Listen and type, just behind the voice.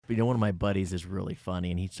one of my buddies is really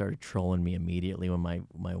funny, and he started trolling me immediately when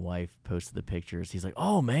my wife posted the pictures. He's like,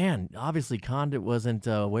 "Oh man, obviously Conditt wasn't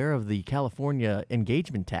aware of the California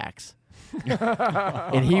engagement tax."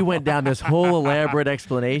 And he went down this whole elaborate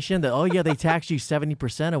explanation that, oh yeah, they tax you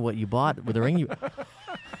 70% of what you bought with the ring.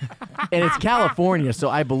 And it's California, so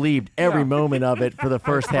I believed every moment of it for the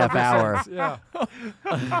first half hour. Yeah.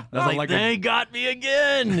 I was like, they got me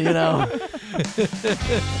again, you know.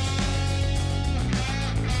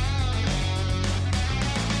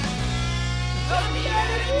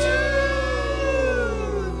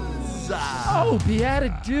 Oh,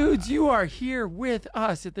 Beatitudes, you are here with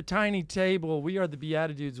us at the tiny table. We are the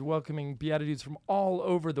Beatitudes, welcoming Beatitudes from all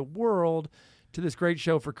over the world to this great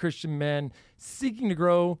show for Christian men seeking to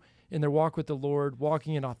grow in their walk with the Lord,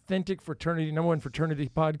 walking in authentic fraternity, #1 fraternity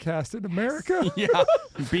podcast in America. Yeah,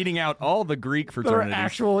 beating out all the Greek fraternities.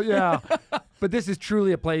 Actual, yeah. But this is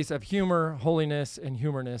truly a place of humor, holiness, and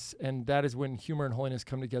humorness, and that is when humor and holiness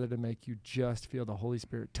come together to make you just feel the Holy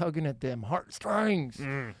Spirit tugging at them heartstrings.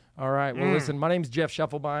 All right, well, listen, my name's Jeff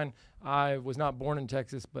Scheffelbein. I was not born in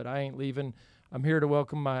Texas, but I ain't leaving. I'm here to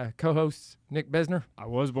welcome my co-hosts, Nick Besner. I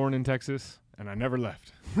was born in Texas, and I never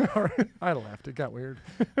left. All right, I left. It got weird.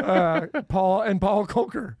 Paul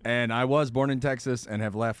Kolker. And I was born in Texas and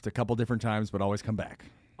have left a couple different times, but always come back.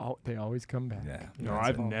 Oh, they always come back. Yeah. No,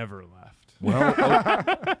 I've never left. Well,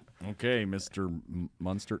 okay, Mr.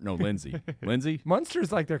 Munster. No, Lindsay. Lindsay?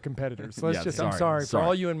 Munster's like their competitors. So let's Yeah, I'm sorry. sorry for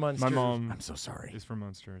all you in Munster. My mom I'm so sorry. is from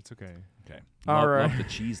Munster. It's okay. Okay. All right. Love the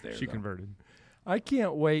cheese there. She though. converted. I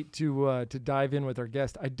can't wait to dive in with our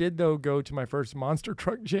guest. I did, though, go to my first Monster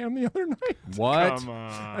Truck Jam the other night. What? Come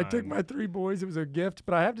on. I took my 3 boys. It was a gift.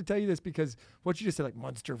 But I have to tell you this because what you just said, like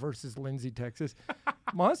Munster versus Lindsay, Texas.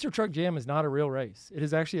 Monster Truck Jam is not a real race. It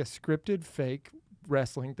is actually a scripted, fake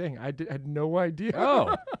wrestling thing. I had no idea.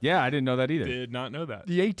 Oh, yeah, I didn't know that either. Did not know that.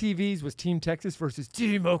 The ATVs was Team Texas versus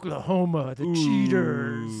Team Oklahoma, the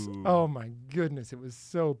cheaters. Oh, my goodness. It was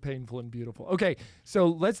so painful and beautiful. Okay, so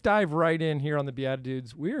let's dive right in here on the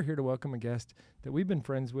Beatitudes. We are here to welcome a guest that we've been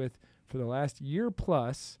friends with for the last year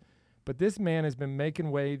plus, but this man has been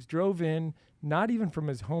making waves, drove in, not even from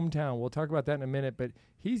his hometown. We'll talk about that in a minute, but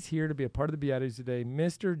he's here to be a part of the Beatitudes today,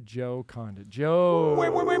 Mr. Joe Conditt. Joe.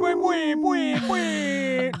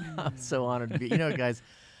 I'm so honored to be. You know, guys,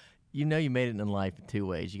 you know you made it in life in 2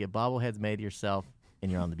 ways. You get bobbleheads made to yourself,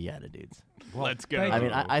 and you're on the Beatitudes. Let's go. thank I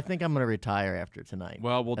mean, I think I'm going to retire after tonight.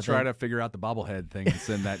 Well, we'll I try think- to figure out the bobblehead thing and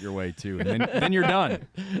send that your way, too. And then you're done.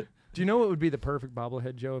 Do you know what would be the perfect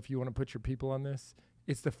bobblehead, Joe, if you want to put your people on this?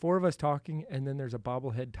 It's the 4 of us talking, and then there's a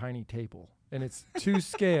bobblehead tiny table. And it's to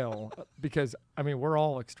scale because, I mean, we're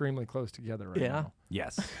all extremely close together right now.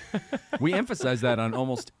 Yes. We emphasize that on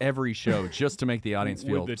almost every show just to make the audience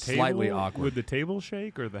feel Would the slightly table- awkward. Would the table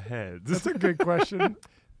shake or the heads? That's a good question.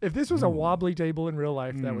 If this was a wobbly table in real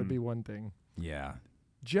life, that would be one thing. Yeah.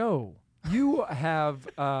 Joe, you have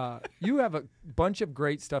a bunch of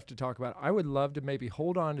great stuff to talk about. I would love to maybe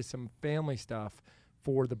hold on to some family stuff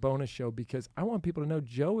for the bonus show because I want people to know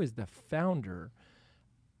Joe is the founder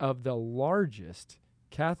of the largest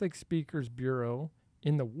Catholic Speakers Bureau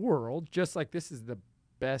in the world, just like this is the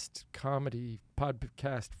best comedy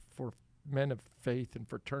podcast for men of faith and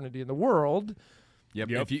fraternity in the world. Yep.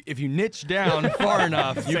 Yep. If you niche down far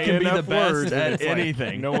enough, you Say can be the enough best words and at it's like,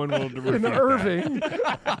 anything. no one will refute In that. Irving.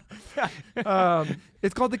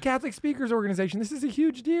 It's called the Catholic Speakers Organization. This is a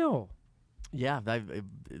huge deal. Yeah, by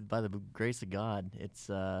the grace of God, it's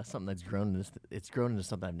something that's grown. It's grown into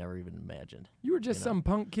something I've never even imagined. You were just You know. some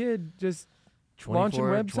punk kid just launching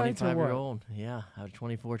 24, websites or what? 25-year-old. Yeah, I was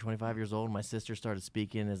 24, 25 years old. My sister started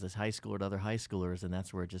speaking as a high schooler to other high schoolers, and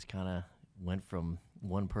that's where it just kind of went from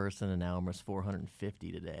one person, and now almost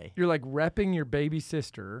 450 today. You're like repping your baby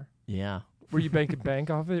sister. Yeah, Were you banking bank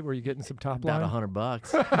off it? Were you getting some top line? about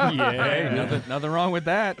 $100. Hey, nothing wrong with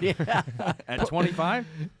that. Yeah, At 25?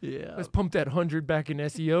 yeah. Let's pump that 100 back in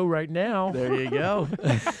SEO right now. There you go.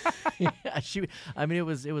 Yeah,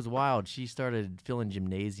 it was wild. She started filling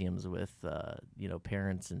gymnasiums with,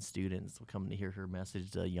 parents and students coming to hear her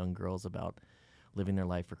message to young girls about living their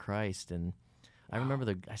life for Christ. And I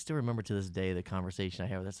still remember to this day the conversation I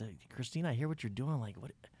had with her. I said, Christina, I hear what you're doing. Like,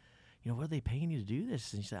 what are they paying you to do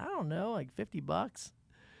this? And she said, I don't know, like $50.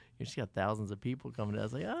 You just got thousands of people coming to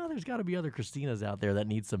us like, there's got to be other Christinas out there that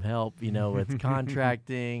need some help, with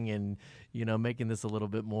contracting and, making this a little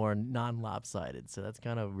bit more non-lopsided. So that's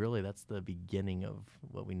kind of that's the beginning of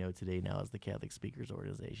what we know today now as the Catholic Speakers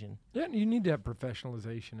Organization. Yeah, you need to have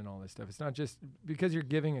professionalization and all this stuff. It's not just because you're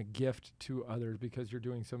giving a gift to others, because you're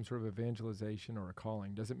doing some sort of evangelization or a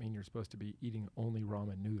calling, doesn't mean you're supposed to be eating only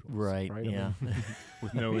ramen noodles. Right, yeah.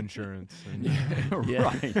 With no insurance. And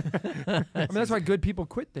Right. That's why good people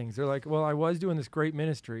quit things. They're like, well, I was doing this great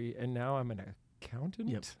ministry, and now I'm an accountant.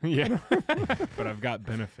 Yep. yeah. But I've got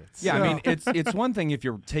benefits. Yeah, I mean, it's one thing if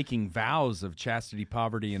you're taking vows of chastity,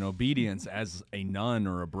 poverty, and obedience as a nun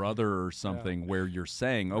or a brother or something where you're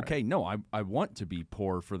saying, okay, no, I want to be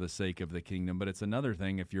poor for the sake of the kingdom. But it's another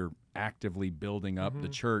thing if you're actively building up the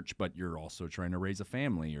church, but you're also trying to raise a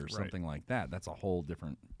family or something like that. That's a whole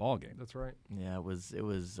different ballgame. That's right. Yeah, it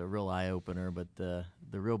was a real eye-opener, but the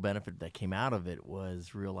real benefit that came out of it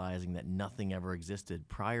was realizing that nothing ever existed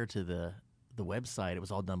prior to the website. It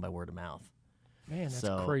was all done by word of mouth. Man,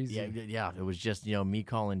 that's crazy. Yeah, it was just, me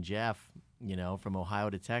calling Jeff, from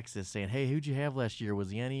Ohio to Texas saying, hey, who'd you have last year?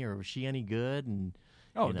 Was he any or was she any good? And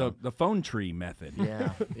the phone tree method.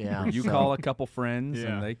 Yeah, yeah. You call a couple friends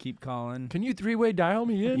and they keep calling. Can you three-way dial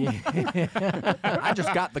me in? I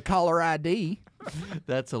just got the caller ID.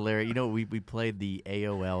 That's hilarious. We played the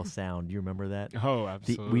AOL sound. Do you remember that? Oh,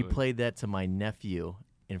 absolutely. We played that to my nephew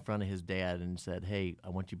in front of his dad and said, hey, I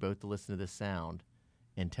want you both to listen to this sound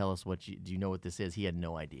and tell us do you know what this is? He had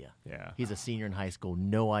no idea. Yeah. He's a senior in high school,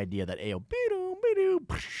 no idea that AOL,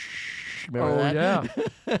 remember that?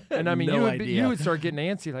 Yeah. And I mean, No you would start getting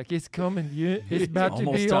antsy, like, it's coming, it's about to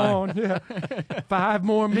Almost be time. on. Yeah. 5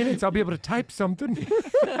 more minutes, I'll be able to type something.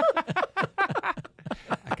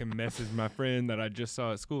 I can message my friend that I just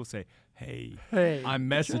saw at school, say, hey, Hey. I'm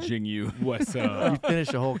messaging you. what's You up?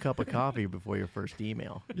 finished a whole cup of coffee before your first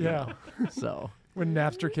email. Yeah. So When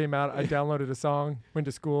Napster came out, I downloaded a song, went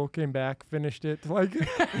to school, came back, finished it. Like,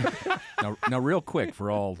 Now, real quick,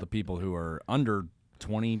 for all the people who are under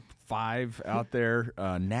 25 out there,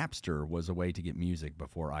 Napster was a way to get music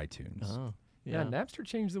before iTunes. oh, yeah, Napster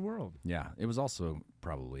changed the world. Yeah, it was also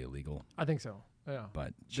probably illegal, I think so. Yeah. but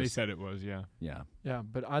They just, said it was, yeah. yeah. Yeah,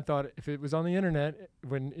 but I thought if it was on the internet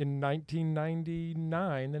when in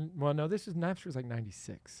 1999, then this is Napster was like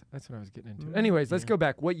 96. That's when I was getting into it. Anyways, let's go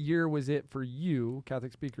back. What year was it for you,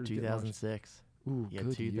 Catholic Speakers? Get launched? 2006. Ooh, Yeah,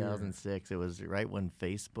 good year. 2006. It was right when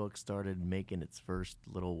Facebook started making its first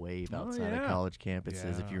little wave outside yeah. of college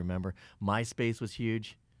campuses, if Yeah. you remember. MySpace was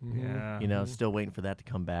huge. Mhm. Yeah. Still waiting for that to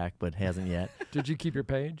come back, but hasn't yet. Did you keep your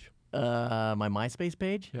page? My MySpace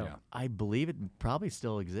page? Yeah. Yeah. I believe it probably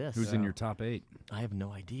still exists. Who's in your top 8? I have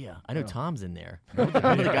no idea. I know Yeah. Tom's in there.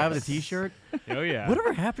 Remember the guy with the T-shirt? Oh, yeah.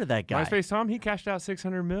 Whatever happened to that guy? MySpace Tom, he cashed out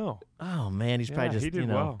 $600 million. Oh, man, he's probably Yeah, just, he did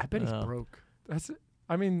well. I bet he's broke. That's it.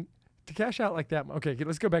 I mean, to cash out like that. Okay,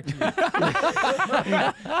 let's go back to you.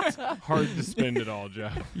 Hard to spend it all,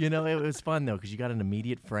 Jeff. It was fun though because you got an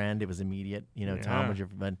immediate friend. It was immediate. Tom Yeah. was your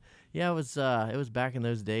friend. Yeah, it was back in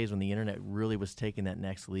those days when the internet really was taking that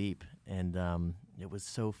next leap, and it was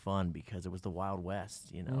so fun because it was the Wild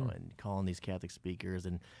West, and calling these Catholic speakers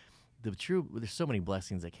and there's so many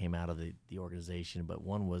blessings that came out of the organization, but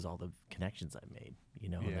one was all the connections I made,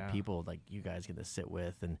 and the people like you guys get to sit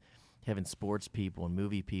with and having sports people and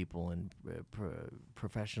movie people and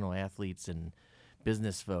professional athletes and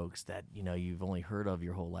business folks that you've only heard of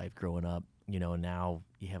your whole life growing up, and now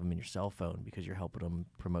you have them in your cell phone because you're helping them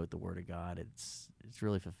promote the Word of God. It's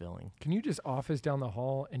really fulfilling. Can you just office down the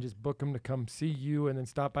hall and just book them to come see you and then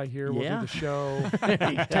stop by here? We'll Yeah. do the show.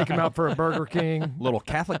 Take them out for a Burger King. Little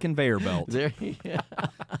Catholic conveyor belt. There,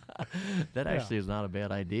 that actually is not a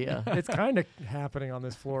bad idea. It's kind of happening on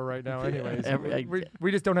this floor right now. Anyways,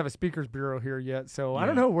 we just don't have a speakers bureau here yet, so I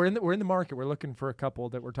don't know. We're in the market. We're looking for a couple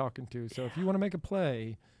that we're talking to. So if you want to make a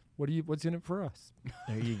play, what's in it for us?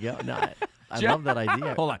 There you go. No, I Jeff- love that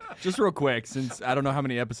idea. Hold on. Just real quick, since I don't know how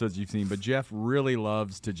many episodes you've seen, but Jeff really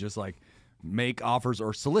loves to just make offers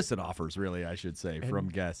or solicit offers, really, I should say, from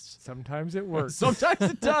guests. Sometimes it works. Sometimes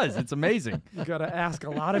it does. It's amazing. You got to ask a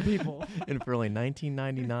lot of people. And for only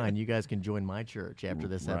 $19.99, you guys can join my church after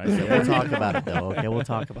this Right. episode. We'll talk about it, though. Okay, we'll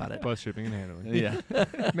talk about it. Plus shipping and handling. Yeah.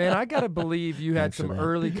 Man, I got to believe you had Thanks for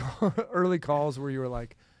some that. early calls where you were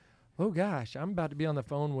like, oh gosh, I'm about to be on the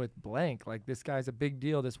phone with blank. Like, this guy's a big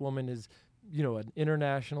deal. This woman is, an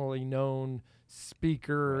internationally known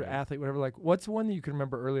speaker, athlete, whatever. Like, what's one that you can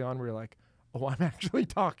remember early on where you're like, oh, I'm actually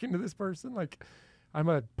talking to this person? Like, I'm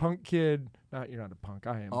a punk kid. You're not a punk.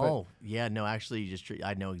 I am. Oh, yeah, no, actually,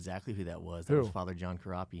 I know exactly who that was. That Who? was Father John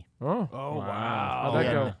Karapi. But, Oh, wow. How'd He that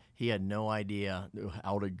had, go? he had no idea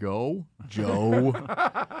how to go, Joe.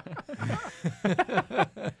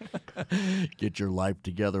 Get your life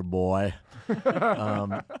together, boy.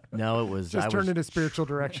 No, it was Just turned into spiritual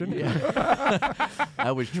direction.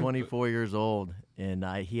 I was 24 years old, and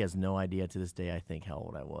he has no idea to this day, I think, how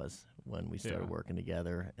old I was when we started working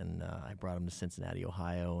together. And I brought him to Cincinnati,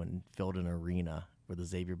 Ohio, and filled an arena where the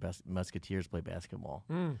Xavier Musketeers play basketball.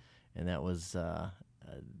 And that was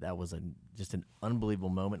just an unbelievable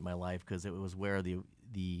moment in my life, because it was where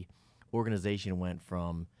the organization went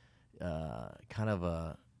from kind of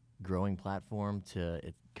a growing platform to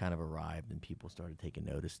it kind of arrived, and people started taking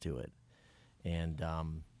notice to it. And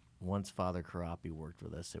once Father Karapi worked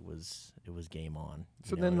with us, it was game on.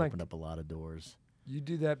 So it then, like, opened up a lot of doors. You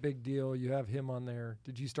do that big deal. You have him on there.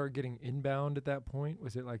 Did you start getting inbound at that point?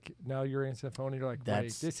 Was it like now you're answering the phone and you're like,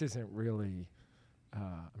 wait, this isn't really.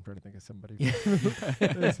 I'm trying to think of somebody.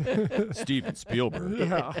 Steven Spielberg.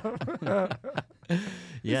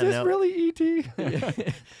 Is this really E.T.?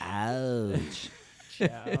 Ouch.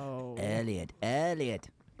 Elliot.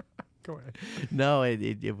 Go ahead. No,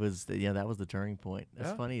 it was that was the turning point.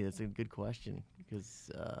 That's funny. That's a good question,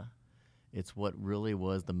 because it's what really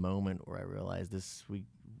was the moment where I realized we've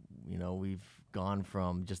gone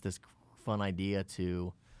from just this fun idea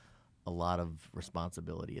to a lot of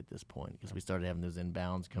responsibility at this point, because we started having those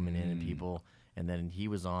inbounds coming in and people, and then he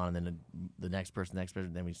was on, and then the next person,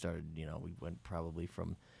 then we started, we went probably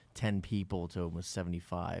from 10 people to almost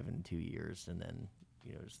 75 in 2 years, and then,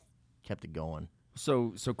 just kept it going.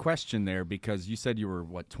 So question there, because you said you were,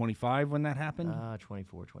 25 when that happened?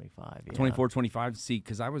 24, 25, yeah. 24, 25. See,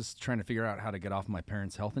 because I was trying to figure out how to get off my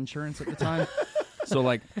parents' health insurance at the time.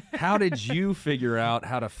 So, how did you figure out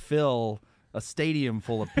how to fill a stadium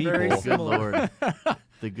full of people? Very similar.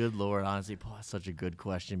 The good Lord, honestly, Paul, that's such a good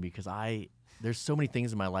question, because there's so many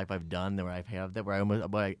things in my life I've done where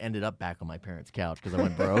I ended up back on my parents' couch because I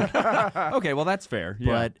went broke. Okay, well, that's fair.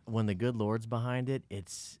 Yeah. But when the good Lord's behind it,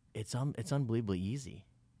 it's unbelievably easy.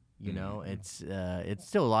 It's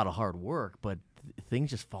still a lot of hard work, but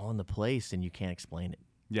things just fall into place and you can't explain it.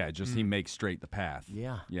 Yeah, just he makes straight the path.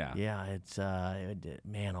 Yeah. It's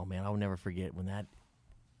man, oh man, I'll never forget when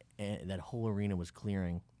that whole arena was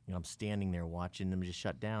clearing. I'm standing there watching them just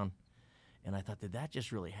shut down, and I thought, did that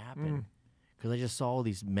just really happen? Because I just saw all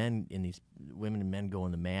these men and these women and men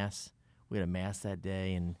going to mass. We had a mass that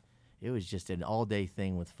day, and it was just an all-day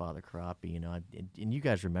thing with Father Karapi, and you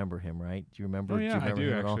guys remember him, right? Do you remember? Oh, yeah, I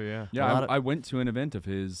do actually, yeah. Yeah, I went to an event of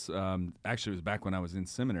his. Actually, it was back when I was in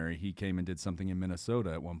seminary. He came and did something in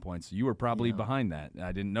Minnesota at one point, so you were probably behind that.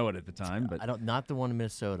 I didn't know it at the time, but not the one in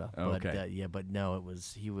Minnesota. Okay. But no,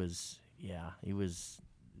 he was.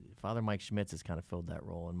 Father Mike Schmitz has kind of filled that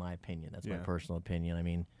role, in my opinion. That's my personal opinion. I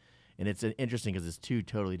mean, and it's interesting because it's two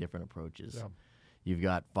totally different approaches. Yeah. You've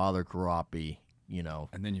got Father Karapi, and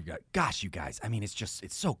then you've got, gosh, you guys. I mean, it's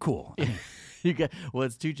so cool. I mean,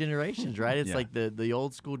 it's two generations, right? It's like the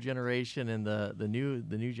old school generation and the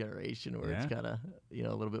new generation, where it's kind of a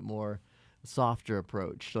little bit more softer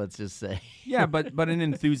approach. Let's just say. Yeah, but an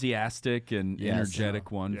enthusiastic and Yes.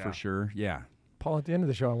 energetic one for sure. Yeah. Paul, at the end of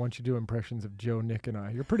the show, I want you to do impressions of Joe, Nick, and I.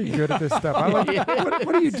 You're pretty good at this stuff. What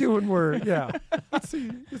are you doing? Let's see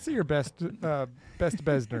your best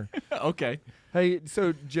Besner. Okay. Hey,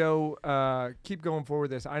 so Joe, keep going forward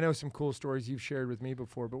with this. I know some cool stories you've shared with me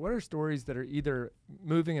before, but what are stories that are either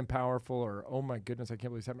moving and powerful, or, oh my goodness, I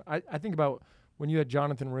can't believe this happened? I think about when you had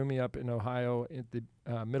Jonathan Rumi up in Ohio at the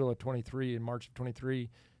middle of 23, in March of 23.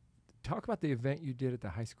 Talk about the event you did at the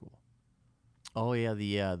high school. Oh, yeah,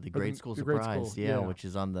 the Grade School the grade Surprise, school, yeah, which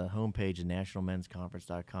is on the homepage of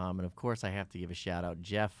nationalmensconference.com. And, of course, I have to give a shout-out.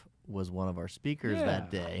 Jeff was one of our speakers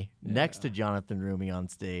that day, next to Jonathan Rumi on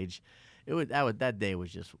stage. That day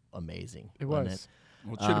was just amazing. It wasn't was. It?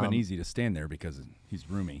 Well, it should have been easy to stand there because he's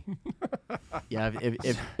roomy. Yeah,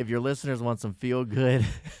 if your listeners want some feel-good...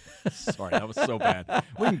 Sorry, that was so bad.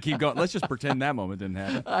 We can keep going. Let's just pretend that moment didn't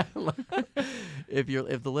happen. If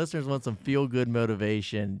the listeners want some feel good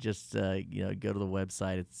motivation, just go to the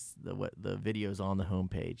website. It's the video's on the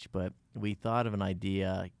homepage. But we thought of an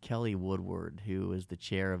idea. Kelly Woodward, who is the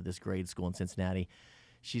chair of this grade school in Cincinnati,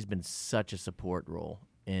 she's been such a support role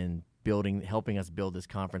in helping us build this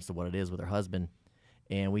conference to what it is with her husband.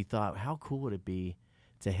 And we thought, how cool would it be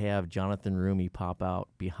to have Jonathan Rumi pop out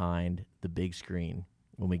behind the big screen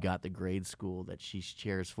when we got the grade school that she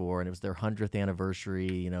chairs for, and it was their 100th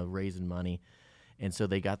anniversary, raising money. And so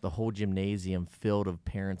they got the whole gymnasium filled of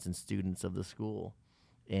parents and students of the school.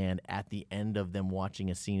 And at the end of them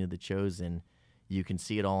watching a scene of The Chosen, You can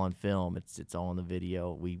see it all on film. It's all on the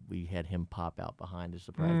video. We had him pop out behind to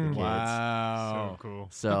surprise the kids. Wow. So cool.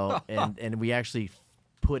 So and we actually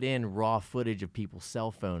put in raw footage of people's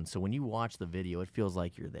cell phones. So when you watch the video, it feels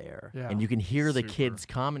like you're there, Yeah. and you can hear the Super. kids'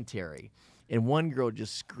 commentary. And one girl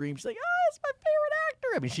just screams, she's like, "Oh, it's my favorite actor!"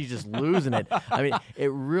 I mean, she's just losing it. I mean,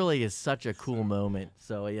 it really is such a cool moment.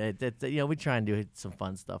 So yeah, we try and do some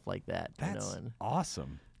fun stuff like that. That's and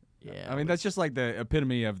awesome. yeah, I mean, that's just like the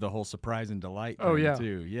epitome of the whole surprise and delight Oh, thing, yeah.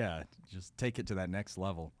 too. Yeah, just take it to that next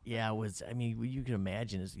level. yeah, it was. I mean, you can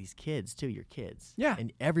imagine as these kids too. Your kids, Yeah.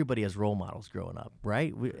 and everybody has role models growing up,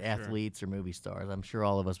 right? Athletes or movie stars. I'm sure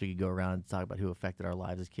all of us we could go around and talk about who affected our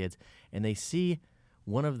lives as kids, and they see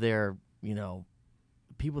one of their,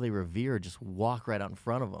 people they revere just walk right out in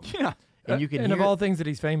front of them. Yeah. And you can and hear of all things that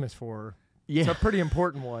he's famous for, yeah. it's a pretty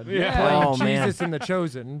important one. Yeah. Playing Oh, man. Jesus in The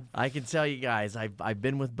Chosen. I can tell you guys, I've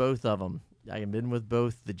been with both of them. I have been with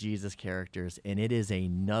both the Jesus characters, and it is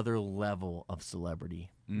another level of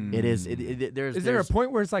celebrity. It is. There's. Is there a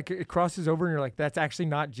point where it's like it crosses over and you're like, that's actually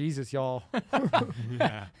not Jesus, y'all?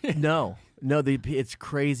 Yeah. No. It's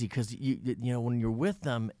crazy because when you're with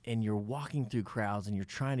them and you're walking through crowds and you're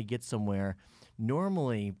trying to get somewhere.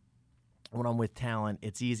 Normally, when I'm with talent,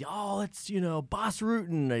 it's easy. Oh, it's Boss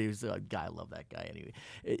Rutan. He's a guy. I love that guy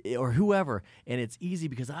anyway, or whoever. And it's easy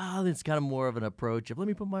because it's kind of more of an approach of let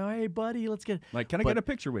me put my hey buddy, let's get Like, can I but- get a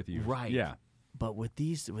picture with you? Right. Yeah. But with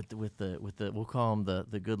these, with the we'll call them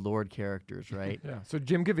the good Lord characters, right? Yeah. So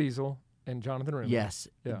Jim Caviezel and Jonathan Rivers. Yes.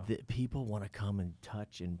 Yeah. The people want to come and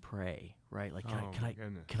touch and pray, right? Like, Oh, my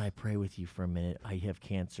goodness. can I pray with you for a minute? I have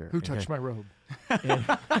cancer. Who touched my robe?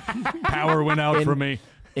 Power went out from me.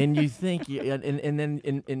 And you think, and then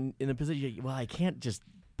in the position, well, I can't just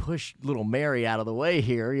push little Mary out of the way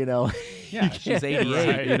here, Yeah, she's 88.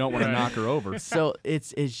 Right, You don't want to right. knock her over. So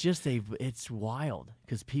it's just it's wild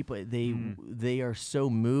because people they are so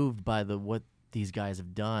moved by what these guys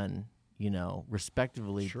have done,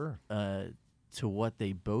 respectively, Sure. to what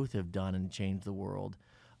they both have done and changed the world.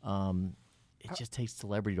 It just takes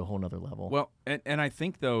celebrity to a whole nother level. Well, and I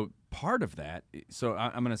think, though, part of that, so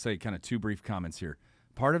I'm going to say kind of two brief comments here.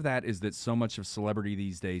 Part of that is that so much of celebrity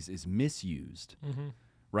these days is misused,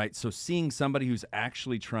 right? So seeing somebody who's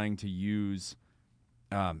actually trying to use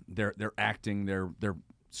their acting, their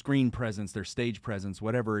screen presence, their stage presence,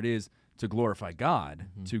 whatever it is, to glorify God,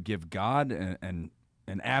 to give God an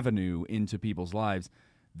avenue into people's lives,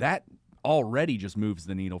 that already just moves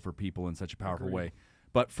the needle for people in such a powerful way.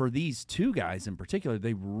 But for these two guys in particular,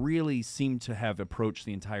 they really seem to have approached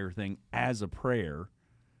the entire thing as a prayer,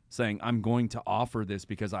 saying, I'm going to offer this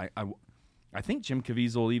because I think Jim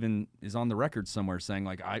Caviezel even is on the record somewhere saying,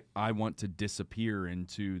 like, I want to disappear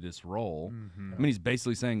into this role. I mean, he's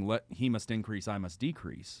basically saying, he must increase, I must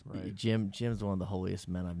decrease. Right. Jim's one of the holiest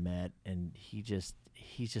men I've met, and he's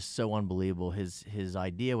just so unbelievable. His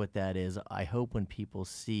idea with that is, I hope when people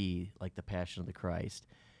see like the Passion of the Christ,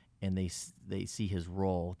 and they see his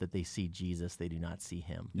role, that they see Jesus, they do not see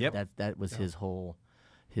him. Yep. That was his whole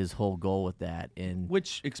goal with that, and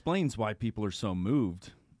Which explains why people are so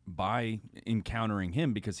moved by encountering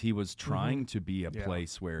him, because he was trying to be a Yeah.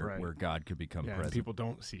 place where Right. God could become Yeah, and present. people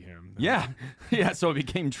don't see him. Yeah. Yeah, so it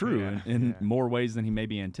became true Yeah, in yeah. more ways than he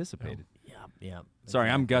maybe anticipated. yeah. Sorry,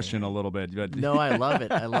 I'm exactly. gushing a little bit. But No, I love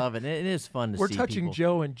it. I love it. And it is fun to We're see touching people.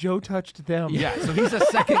 Joe, and Joe touched them. yeah, so he's a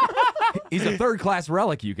second. He's a third-class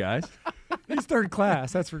relic, you guys. He's third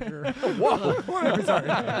class, that's for sure. Whoa. Whatever, sorry.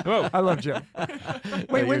 I love Jim.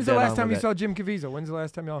 Wait, you're when's the dead last on time with you it. saw Jim Caviezel? When's the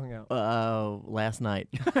last time y'all hung out? Last night.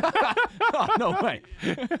 Oh, no way.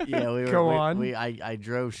 Yeah, we were. Go on. I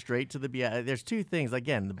drove straight to the. There's two things.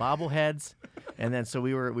 Again, the bobbleheads, and then so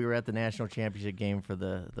we were at the national championship game for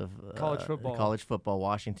the College football. College football.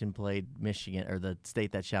 Washington played Michigan, or the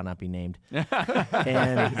state that shall not be named.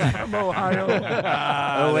 and From Ohio.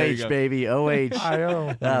 There you OH go. baby, OH.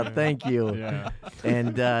 Ohio. Thank you. Yeah.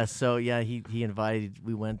 And so yeah, he invited.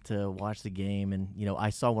 We went to watch the game, and I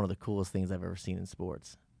saw one of the coolest things I've ever seen in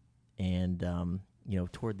sports. And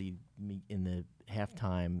toward in the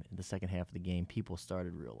halftime, in the second half of the game, people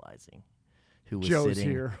started realizing who was Joe's sitting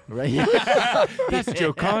here. right. That's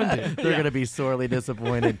Joe Conditt. They're going to be sorely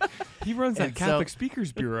disappointed. He runs that And so- Catholic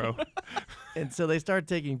Speakers Bureau. And so they start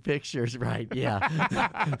taking pictures, right?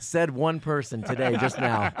 Yeah. Said one person today, just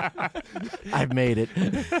now. I've made it.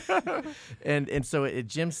 And so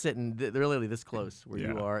Jim's sitting really this close where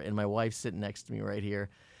you Yeah. are, and my wife's sitting next to me right here.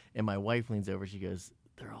 And my wife leans over. She goes,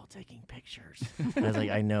 "They're all taking pictures." I was like,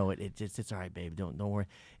 "I know it. It's all right, babe. Don't worry."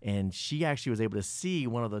 And she actually was able to see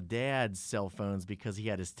one of the dad's cell phones because he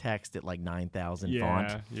had his text at like 9,000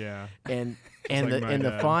 font. Yeah. And like the my and the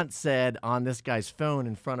dad. font said on this guy's phone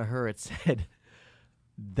in front of her, it said,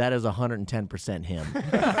 that is 110% him.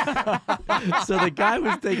 So the guy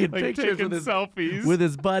was taking pictures taking with selfies with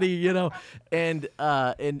his buddy, and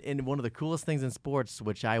one of the coolest things in sports,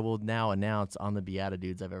 which I will now announce on the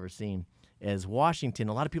Beatitudes I've ever seen, is Washington.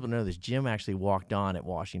 A lot of people know this. Jim actually walked on at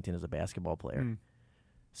Washington as a basketball player.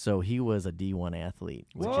 So he was a D1 athlete.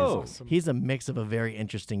 Which Whoa. is, he's a mix of a very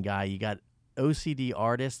interesting guy. You got OCD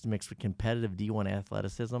artist mixed with competitive D1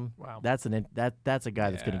 athleticism. Wow. That's that's a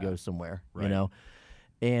guy that's going to go somewhere, Right.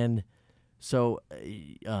 And so,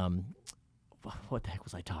 what the heck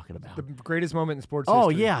was I talking about? The greatest moment in sports Oh,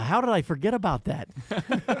 history. yeah. How did I forget about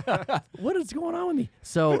that? What is going on with me?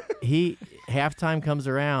 So halftime comes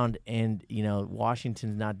around, and,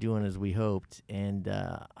 Washington's not doing as we hoped. And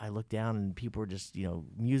I look down, and people were just,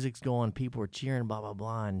 music's going, people were cheering, blah, blah,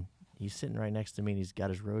 blah. And he's sitting right next to me, and he's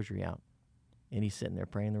got his rosary out. And he's sitting there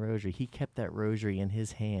praying the rosary. He kept that rosary in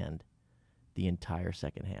his hand the entire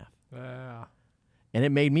second half. Yeah. And it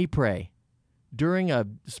made me pray during a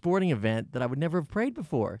sporting event that I would never have prayed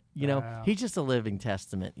before. Wow. He's just a living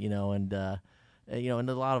testament, and a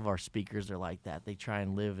lot of our speakers are like that. They try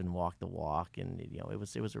and live and walk the walk, and it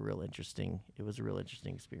was a real interesting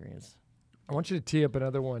experience. I want you to tee up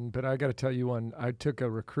another one, but I got to tell you one. I took a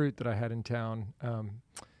recruit that I had in town.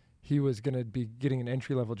 He was going to be getting an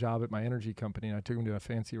entry-level job at my energy company, and I took him to a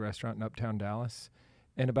fancy restaurant in uptown Dallas.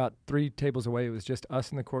 And about 3 tables away, it was just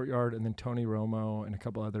us in the courtyard and then Tony Romo and a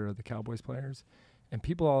couple other of the Cowboys players. And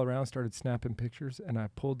people all around started snapping pictures, and I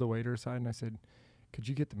pulled the waiter aside and I said, could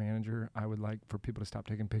you get the manager? I would like for people to stop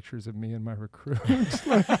taking pictures of me and my recruit.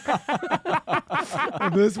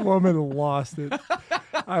 And this woman lost it.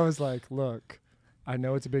 I was like, look, I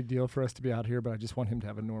know it's a big deal for us to be out here, but I just want him to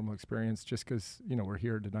have a normal experience just because, we're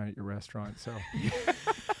here tonight at your restaurant. So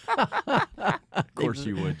Of course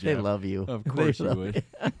you would, Jeff. They love you. Of course you would.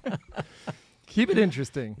 keep it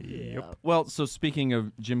interesting. Yep. Well, so speaking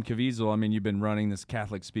of Jim Caviezel, you've been running this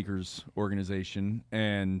Catholic Speakers organization,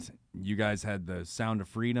 and you guys had the Sound of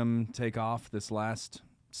Freedom take off this last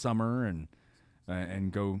summer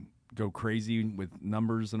and go crazy with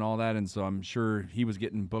numbers and all that. And so I'm sure he was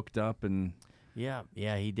getting booked up and. Yeah,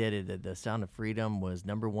 he did it. The Sound of Freedom was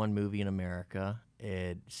 #1 movie in America.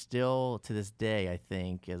 It still, to this day, I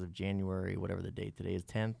think, as of January, whatever the date today is,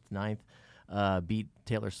 10th, 9th, beat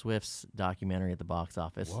Taylor Swift's documentary at the box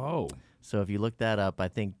office. Whoa. So if you look that up, I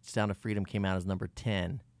think Sound of Freedom came out as number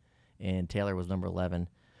 10, and Taylor was number 11.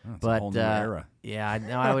 That's a whole new era.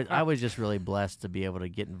 Yeah, I was just really blessed to be able to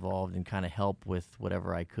get involved and kind of help with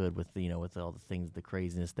whatever I could with with all the things, the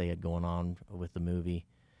craziness they had going on with the movie.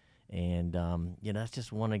 And, that's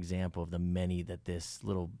just one example of the many that this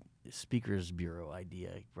little Speakers Bureau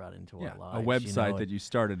idea brought into our lives. A website that you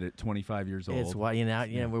started at 25 years old. It's why,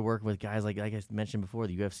 we're working with guys like I mentioned before,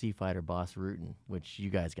 the UFC fighter, Boss Rutan, which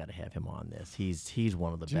you guys got to have him on this. He's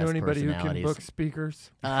one of the Do best you know anybody who personalities. can book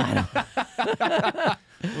speakers?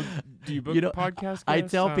 Do you book podcasts? I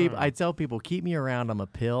guests? tell people, keep me around. I'm a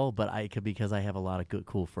pill, but because I have a lot of good,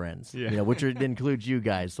 cool friends. Yeah. Which includes you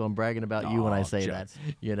guys. So I'm bragging about you when I say Jeff.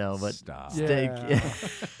 that. But Stop. Yeah.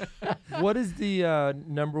 What is the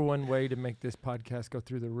 #1 way to make this podcast go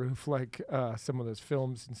through the roof, like some of those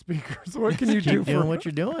films and speakers? What can you do Keep doing for what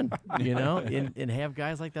you're doing, and have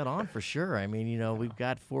guys like that on for sure. We've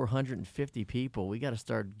got 450 people. We got to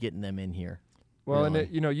start getting them in here. Well, Really.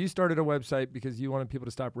 and you started a website because you wanted people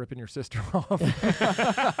to stop ripping your sister off.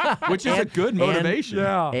 Which is a good motivation.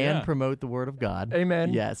 And promote the word of God.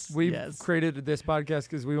 Amen. Yes. We've yes. created this podcast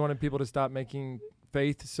because we wanted people to stop making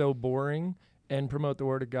faith so boring and promote the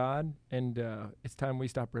word of God. And it's time we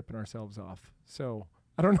stop ripping ourselves off. So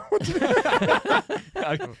I don't know what to do.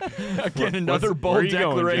 Again, another where bold are you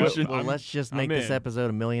going, declaration. Jeff? Well, let's just make this in.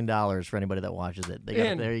 episode $1 million for anybody that watches it.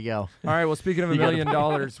 In. There you go. All right. Well, speaking of $1 million,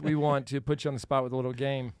 we want to put you on the spot with a little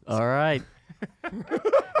game. All right.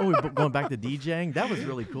 Going back to DJing, that was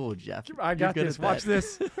really cool, Jeff. I got You're good this. at Watch that.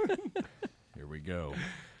 this. Here we go.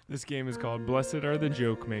 This game is called Blessed Are the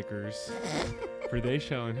Joke Makers, for they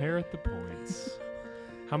shall inherit the points.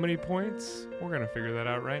 How many points? We're going to figure that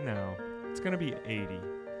out right now. It's going to be 80.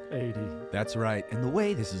 80. That's right. And the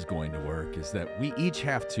way this is going to work is that we each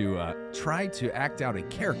have to try to act out a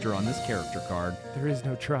character on this character card. There is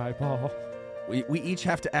no try, Paul. We each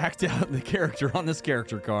have to act out the character on this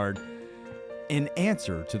character card in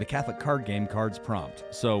answer to the Catholic card game card's prompt.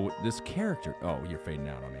 So this character... Oh, you're fading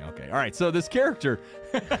out on me. Okay. All right. So this character...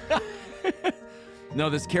 No,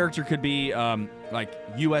 this character could be like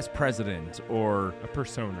U.S. president or... A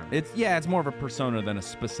persona. It's more of a persona than a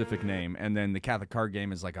specific name. And then the Catholic card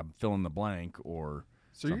game is like a fill in the blank or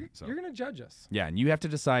So you're going to judge us. Yeah, and you have to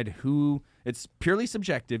decide who. It's purely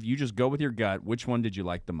subjective. You just go with your gut. Which one did you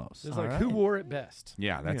like the most? It's like, who wore it best?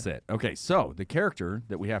 Yeah, that's it. Okay, so the character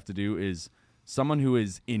that we have to do is someone who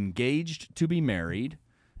is engaged to be married,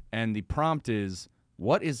 and the prompt is,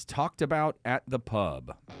 what is talked about at the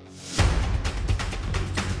pub?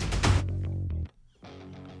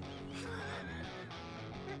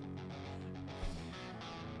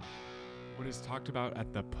 What is talked about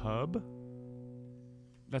at the pub?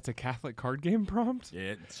 That's a Catholic card game prompt?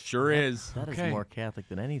 It sure is. That is Okay. more Catholic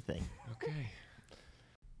than anything. Okay.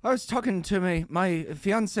 I was talking to my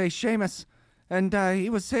fiance Seamus, and he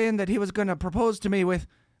was saying that he was going to propose to me with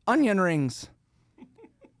onion rings.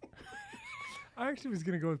 I actually was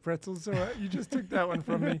going to go with pretzels, so you just took that one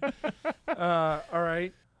from me. All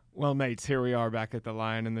right. Well, mates, here we are back at the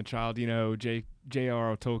Lion and the Child. You know,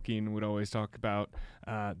 J.R.R. Tolkien would always talk about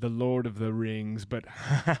the Lord of the Rings, but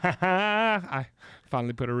I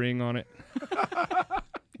finally put a ring on it.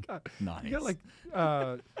 Nice. You got like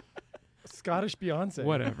Scottish Beyonce.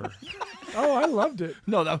 Whatever. Oh, I loved it.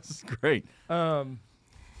 No, that was great. What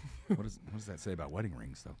does that say about wedding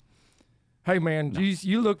rings, though? Hey, man,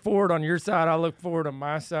 you look forward on your side. I look forward on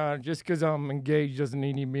my side. Just because I'm engaged doesn't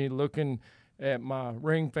need me looking at my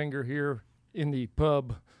ring finger here in the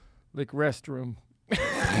pub, like restroom.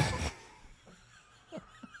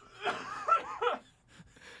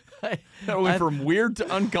 That went from weird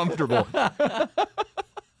to uncomfortable.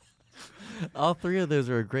 All three of those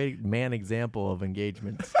are a great man example of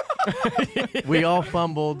engagements. We all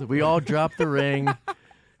fumbled. We all dropped the ring.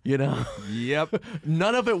 You know, Yep.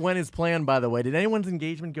 none of it went as planned, by the way. Did anyone's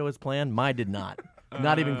engagement go as planned? Mine did not.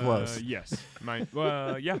 Not even close. Yes.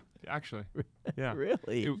 Yeah, actually. Yeah.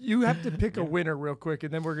 Really? You have to pick a winner real quick,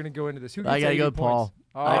 and then we're going to go into this. Who gets I gotta 80 go with points?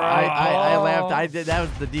 Paul. All I right. laughed. I did. That was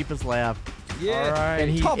the deepest laugh. Yeah. All right. And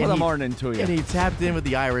he, Top of and the he- morning to you. And he tapped in with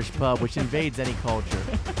the Irish pub, which invades any culture.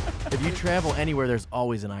 If you travel anywhere, there's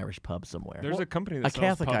always an Irish pub somewhere. There's a company that a sells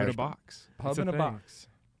Catholic pub in a Irish box. Pub It's in a thing. box.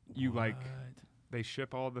 You they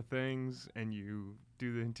ship all the things and you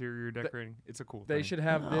do the interior decorating. It's a cool thing. They should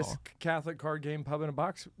have this Oh. Catholic card game pub in a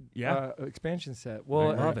box expansion set. Well,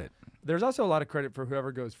 Well, I love it. There's also a lot of credit for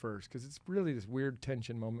whoever goes first because it's really this weird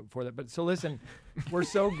tension moment before that. But so listen, we're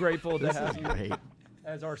so grateful to have you Great.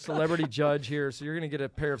 as our celebrity judge here. So you're going to get a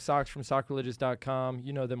pair of socks from sockreligious.com.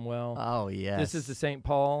 You know them well. Oh yes. This is the St.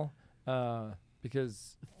 Paul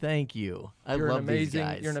because Thank you. I you're love an amazing these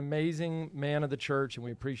guys. you're an amazing man of the church, and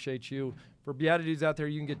we appreciate you. For Beatitudes out there,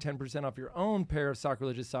 you can get 10% off your own pair of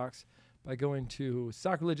Sockreligious socks by going to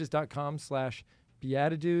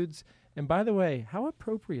sockreligious.com/Beatitudes. And by the way, how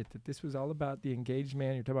appropriate that this was all about the engaged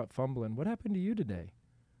man. You're talking about fumbling. What happened to you today?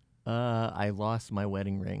 I lost my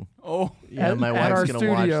wedding ring. Oh. Yeah, my at our wife's gonna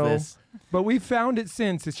watch studio. this. But we found it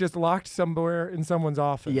since. It's just locked somewhere in someone's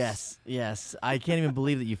office. Yes. I can't even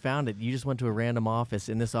believe that you found it. You just went to a random office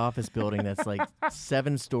in this office building that's like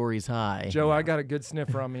 7 stories high. Joe, I got a good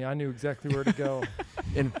sniffer on me. I knew exactly where to go.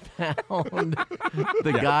 And found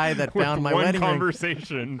the guy that found my One wedding ring,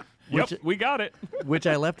 conversation. Which- Yep, we got it. which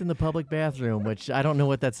I left in the public bathroom, which I don't know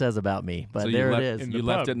what that says about me, but So you there left- it is. in You the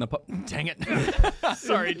left pub. it in the pub. Dang it.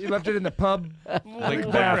 Sorry. You left it in the pub Like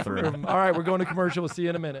bathroom. All right, we're going to commercial. We'll see you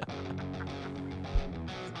in a minute.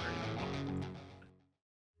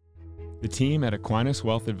 The team at Aquinas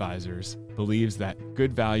Wealth Advisors believes that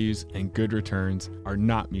good values and good returns are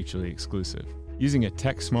not mutually exclusive. Using a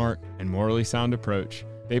tech-smart and morally sound approach,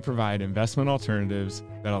 they provide investment alternatives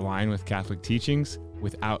that align with Catholic teachings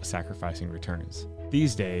without sacrificing returns.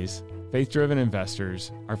 These days, faith-driven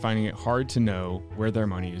investors are finding it hard to know where their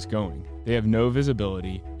money is going. They have no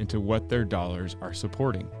visibility into what their dollars are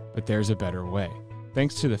supporting, but there's a better way.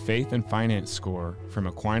 Thanks to the Faith and Finance Score from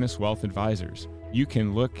Aquinas Wealth Advisors, you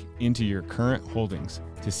can look into your current holdings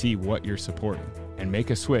to see what you're supporting and make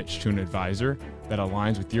a switch to an advisor that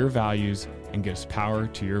aligns with your values and gives power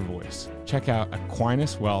to your voice. Check out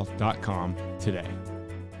AquinasWealth.com today.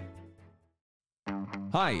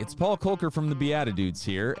 Hi, it's Paul Kolker from the Beatitudes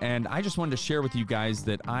here, and I just wanted to share with you guys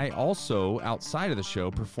that I also, outside of the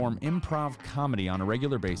show, perform improv comedy on a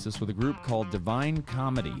regular basis with a group called Divine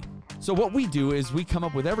Comedy. So what we do is we come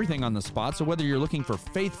up with everything on the spot, so whether you're looking for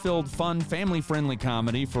faith-filled, fun, family-friendly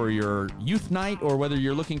comedy for your youth night, or whether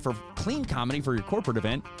you're looking for clean comedy for your corporate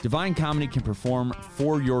event, Divine Comedy can perform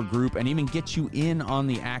for your group and even get you in on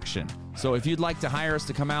the action. So if you'd like to hire us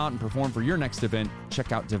to come out and perform for your next event,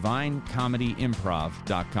 check out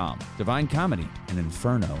DivineComedyImprov.com. Divine Comedy, an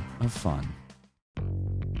inferno of fun.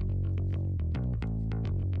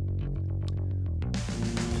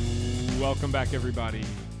 Welcome back, everybody.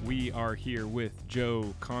 We are here with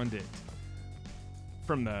Joe Conditt.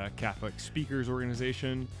 from the Catholic Speakers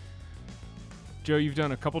Organization. Joe, you've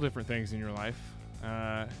done a couple different things in your life.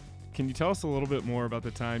 Can you tell us a little bit more about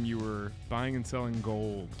the time you were buying and selling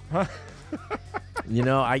gold? You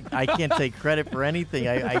know, I can't take credit for anything.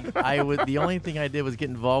 I was the only thing I did was get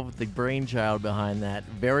involved with the brainchild behind that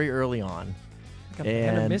very early on. Got the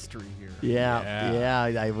end of mystery here. Yeah.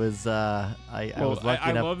 I was I was lucky I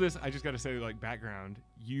enough. love this. I just got to say, like, background.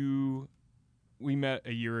 We met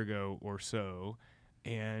a year ago or so,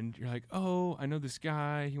 and you're like, oh, I know this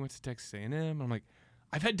guy. He went to Texas A&M. I'm like,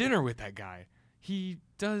 I've had dinner with that guy. He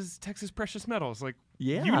does Texas Precious Metals. Like,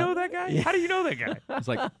 Yeah. you know that guy? Yeah. How do you know that guy? It's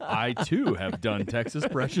like, I too have done Texas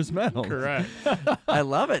Precious Metals. Correct. I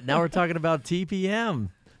love it. Now we're talking about TPM.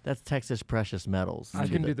 That's Texas Precious Metals. I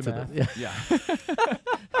can do the math. Yeah.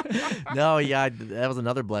 No, yeah, that was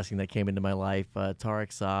another blessing that came into my life. Tarek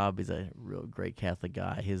Saab is a real great Catholic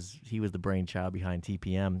guy. He was the brainchild behind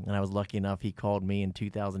TPM, and I was lucky enough. He called me in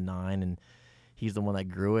 2009, and he's the one that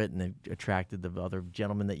grew it and it attracted the other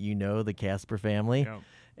gentlemen that you know, the Casper family. Yep.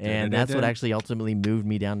 And that's what actually ultimately moved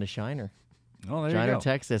me down to Shiner. Oh, there you Shiner, go.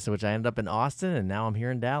 Texas, which I ended up in Austin, and now I'm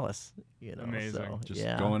here in Dallas. You know, Amazing. So, Just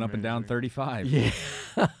yeah. going up and down 35. Yeah,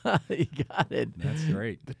 you got it. That's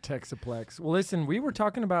great. The Texaplex. Well, listen, we were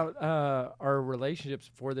talking about our relationships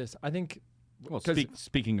for this. I think. Well, 'cause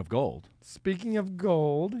speaking of gold. Speaking of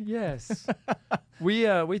gold, yes, we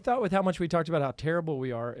thought with how much we talked about how terrible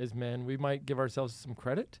we are as men, we might give ourselves some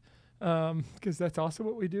credit, because that's also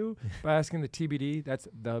what we do by asking the TBD. That's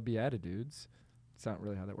the Beatitudes. It's not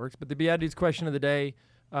really how that works, but the Beatitudes question of the day.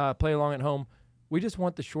 Play along at home. We just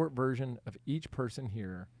want the short version of each person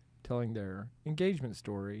here telling their engagement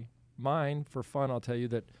story. Mine, for fun, I'll tell you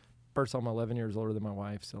that. First, I'm 11 years older than my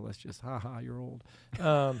wife, so let's just you're old.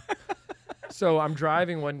 So I'm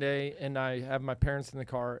driving one day, and I have my parents in the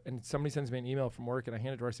car, and somebody sends me an email from work, and I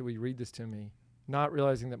hand it to her. I said, will you read this to me? Not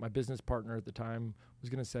realizing that my business partner at the time was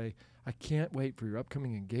going to say, I can't wait for your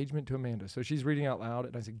upcoming engagement to Amanda. So she's reading out loud,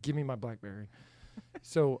 and I said, give me my BlackBerry.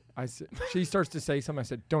 So she starts to say something. I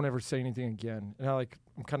said, don't ever say anything again. And I'm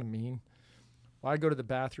kind of mean. Well, I go to the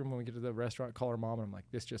bathroom when we get to the restaurant, call her mom, and I'm like,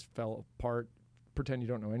 this just fell apart. Pretend you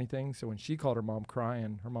don't know anything. So when she called her mom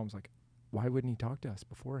crying, her mom's like, why wouldn't he talk to us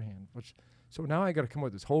beforehand? So now I got to come up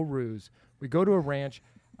with this whole ruse. We go to a ranch.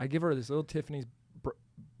 I give her this little Tiffany's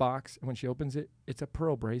box, and when she opens it, it's a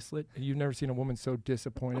pearl bracelet. And you've never seen a woman so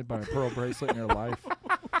disappointed by a pearl bracelet in her life.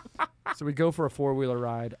 So we go for a 4-wheeler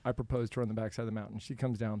ride. I propose to her on the backside of the mountain. She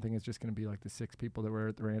comes down thinking it's just going to be like the 6 people that were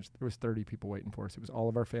at the ranch. There was 30 people waiting for us. It was all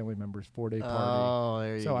of our family members, 4-day party. Oh,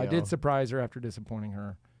 there you go. So I did surprise her after disappointing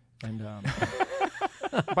her. And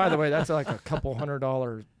by the way, that's like a couple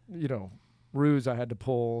 $100, ruse I had to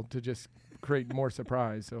pull to just create more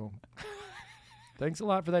surprise. So thanks a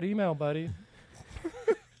lot for that email, buddy.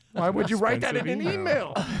 Why would you write that in an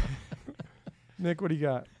email? Nick, what do you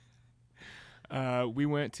got? We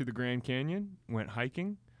went to the Grand Canyon, went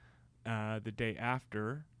hiking. The day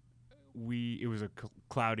after, it was a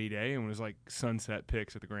cloudy day, and it was like sunset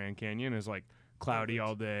pics at the Grand Canyon. It was like cloudy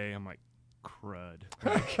all day. I'm like, crud.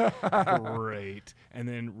 Like, great. And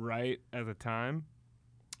then right at the time,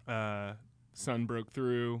 sun broke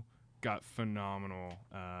through, got phenomenal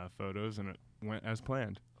photos, and it went as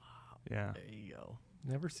planned. Yeah. There you go.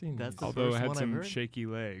 Never seen That's these. the Although first I had one I've some heard. shaky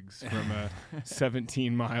legs from a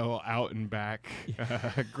 17-mile out and back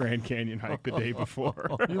Grand Canyon hike the day before.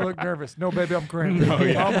 You look nervous. No, baby, I'm cramping. No,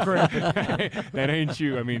 yeah. I'm cramping. That ain't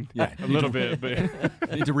you. I mean, Yeah, a little bit,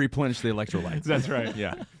 but Need to replenish the electrolytes. that's right.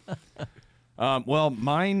 Yeah. Well,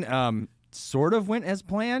 mine sort of went as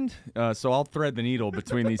planned, so I'll thread the needle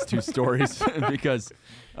between these two stories because,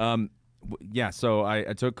 so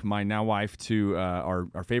I took my now wife to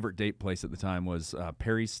our favorite date place at the time was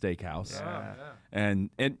Perry's Steakhouse. Yeah. And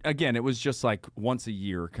again, it was just like once a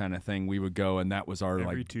year kind of thing we would go, and that was our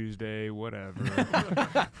Every Tuesday,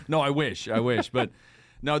 whatever. No, I wish, but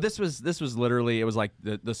no, this was literally, it was like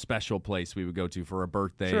the special place we would go to for a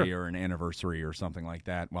birthday or an anniversary or something like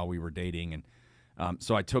that while we were dating, and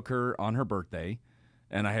so I took her on her birthday,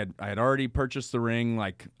 and I had already purchased the ring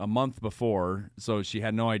like a month before, so she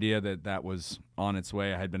had no idea that was on its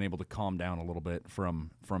way. I had been able to calm down a little bit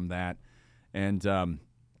from that, and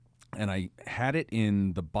I had it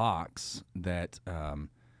in the box that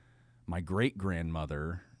my great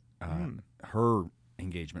grandmother, her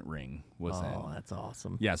engagement ring was in. Oh, that's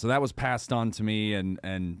awesome. Yeah, so that was passed on to me,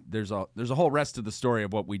 and there's a whole rest of the story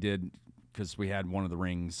of what we did because we had one of the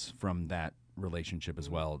rings from that relationship as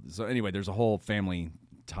well. So anyway, there's a whole family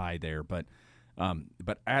tie there, but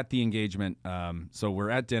at the engagement, so we're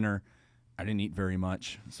at dinner. I didn't eat very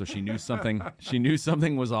much, so she knew something. She knew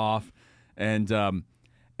something was off, and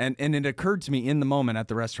And it occurred to me in the moment at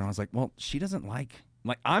the restaurant, I was like, well, she doesn't like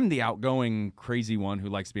I'm the outgoing, crazy one who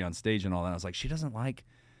likes to be on stage and all that. I was like, she doesn't like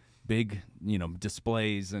big,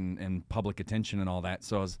 displays and public attention and all that.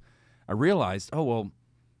 So I realized, oh, well,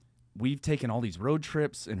 we've taken all these road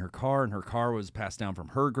trips in her car, and her car was passed down from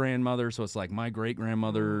her grandmother. So it's like my great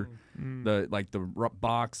grandmother, the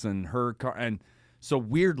box and her car. And so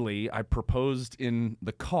weirdly, I proposed in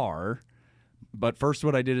the car. But first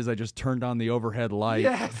what I did is I just turned on the overhead light.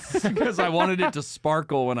 Yes. Because I wanted it to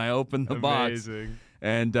sparkle when I opened the box. Amazing.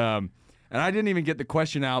 And I didn't even get the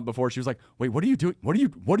question out before she was like, "Wait, what are you doing? What are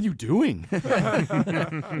you doing?"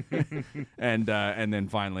 and then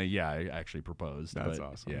finally, I actually proposed. That's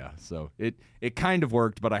awesome. Yeah, so it kind of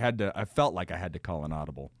worked, but I felt like I had to call an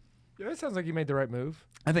audible. Yeah, it sounds like you made the right move.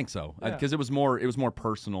 I think so, Yeah. because it was more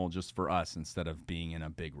personal just for us instead of being in a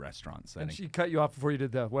big restaurant setting. And she cut you off before you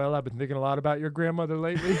did that. Well, I've been thinking a lot about your grandmother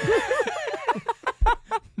lately.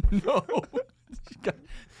 No.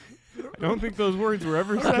 I don't think those words were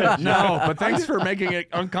ever said. No, but thanks for making it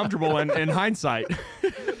uncomfortable in hindsight.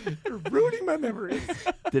 You're ruining my memories.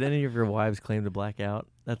 Did any of your wives claim to black out?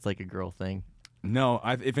 That's like a girl thing. No,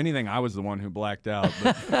 if anything, I was the one who blacked out.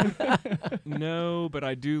 But No, but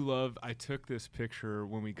I do love. I took this picture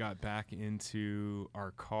when we got back into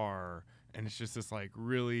our car, and it's just this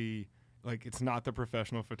really it's not the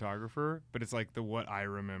professional photographer, but it's like the what I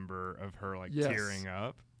remember of her Yes. tearing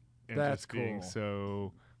up and That's just being cool.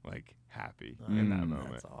 so happy in that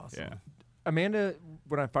moment. That's awesome. Yeah. Amanda,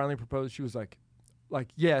 when I finally proposed, she was like,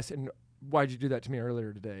 yes, and why'd you do that to me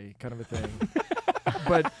earlier today, kind of a thing.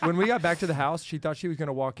 But when we got back to the house, she thought she was going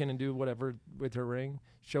to walk in and do whatever with her ring,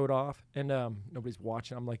 show it off, and nobody's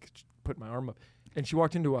watching. I'm like putting my arm up. And she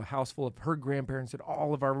walked into a house full of her grandparents and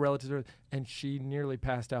all of our relatives, and she nearly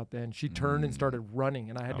passed out then. She turned and started running,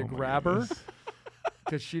 and I had to my grab her goodness.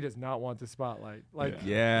 because she does not want the spotlight.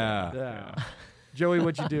 yeah. Yeah. Joey,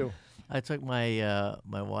 what'd you do? I took my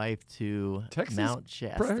my wife to Texas Mount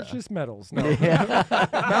Shasta. Precious metals. No. Yeah.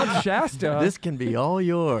 Mount Shasta. This can be all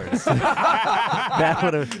yours. That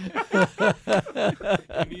would have.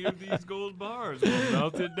 Any of these gold bars will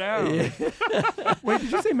melt it down. Wait,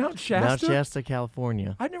 did you say Mount Shasta? Mount Shasta,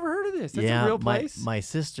 California. I'd never heard of this. That's yeah, a real place. My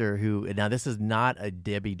sister, who now this is not a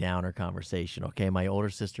Debbie Downer conversation. Okay, my older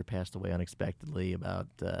sister passed away unexpectedly about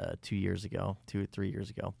 2 years ago, 2 or 3 years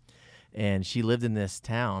ago, and she lived in this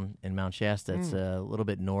town in Mount Shasta. It's a little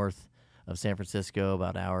bit north of San Francisco,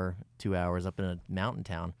 about 2 hours up in a mountain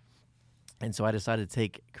town. And so I decided to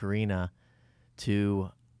take Karina to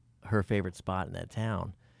her favorite spot in that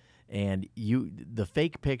town. And the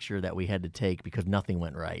fake picture that we had to take because nothing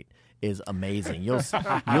went right is amazing. You'll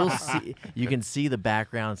see, you can see the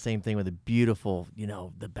background. Same thing with the beautiful,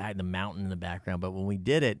 the mountain in the background. But when we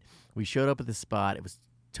did it, we showed up at the spot. It was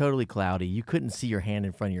totally cloudy. You couldn't see your hand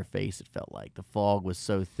in front of your face. It felt like the fog was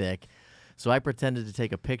so thick. So I pretended to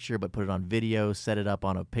take a picture, but put it on video, set it up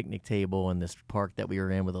on a picnic table in this park that we were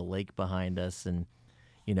in with a lake behind us, and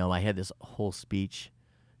I had this whole speech.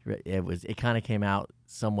 It kind of came out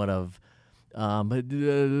somewhat of, and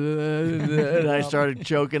I started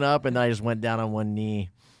choking up, and then I just went down on one knee,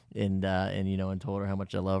 and told her how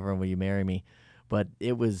much I love her and will you marry me. But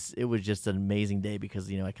it was just an amazing day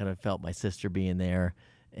because I kind of felt my sister being there.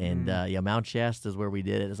 And Mount Shasta is where we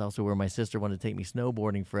did it. It's also where my sister wanted to take me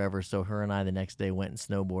snowboarding forever. So her and I the next day went and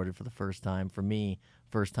snowboarded for the first time. For me,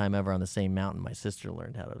 first time ever on the same mountain my sister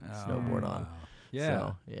learned how to snowboard on. Yeah.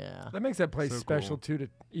 So, yeah. That makes that place So special, cool. too, to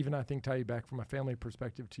even, I think, tie you back from a family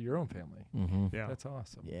perspective to your own family. Mm-hmm. Yeah. That's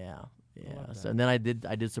awesome. Yeah. love So that. and then I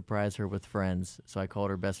did surprise her with friends. So I called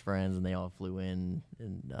her best friends, and they all flew in,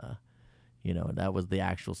 and that was the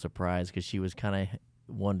actual surprise because she was kind of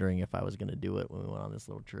wondering if I was going to do it when we went on this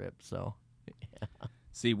little trip. So,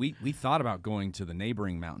 See, we thought about going to the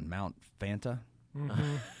neighboring mountain, Mount Fanta.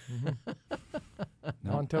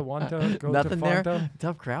 Wanta, go nothing to there. Fanta.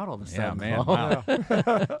 Tough crowd all the Yeah, time. man. Paul.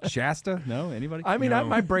 Wow. Shasta? No? Anybody? I mean, No.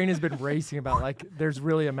 my brain has been racing about, there's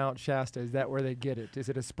really a Mount Shasta. Is that where they get it? Is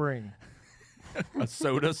it a spring? A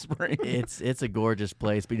soda spring? It's a gorgeous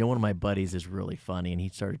place, but one of my buddies is really funny, and he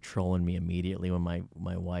started trolling me immediately when my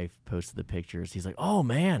wife posted the pictures. He's like, "Oh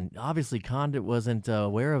man, obviously Conditt wasn't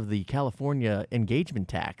aware of the California engagement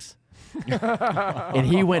tax." And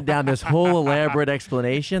he went down this whole elaborate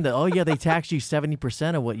explanation that they tax you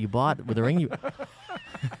 70% of what you bought with the ring.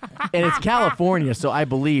 And it's California, so I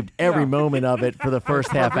believed every moment of it for the first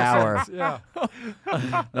half hour. Yeah.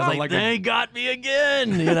 I was like, they got me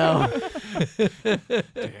again, Dang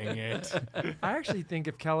it. I actually think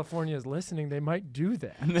if California is listening, they might do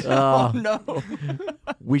that. Oh, no.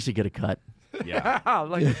 We should get a cut. Yeah.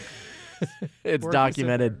 like, It's work us in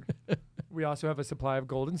documented. there. we also have a supply of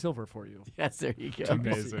gold and silver for you. Yes, there you go.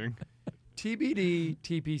 Amazing. TBD,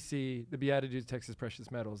 TPC, the Beatitudes Texas Precious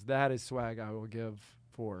Metals. That is swag I will give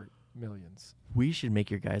for millions. We should make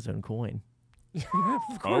your guys' own coin.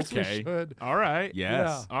 Of course we Okay. should. All right.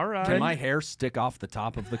 Yes. All right. Can my hair stick off the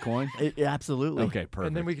top of the coin? Absolutely. Okay, perfect.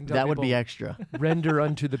 And then we can tell That would be people, extra. render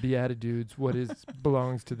unto the Beatitudes what is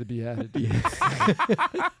belongs to the Beatitudes.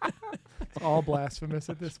 It's all blasphemous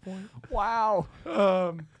at this point. Wow.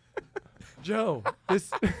 Joe, this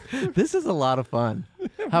This is a lot of fun.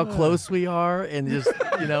 How close we are, and just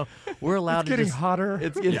we're allowed it's to getting just. hotter.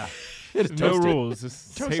 It's No rules.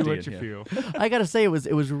 Just say Toasty what it, you yeah. feel. I gotta say it was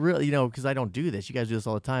really because I don't do this. You guys do this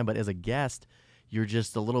all the time, but as a guest, you're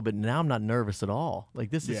just a little bit. Now I'm not nervous at all. Like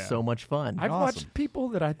this is Yeah. so much fun. I've watched people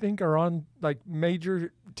that I think are on like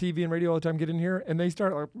major TV and radio all the time get in here, and they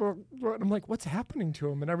start like, and I'm like, what's happening to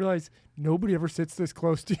them? And I realize nobody ever sits this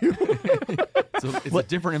close to you. So it's a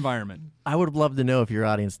different environment. I would love to know if your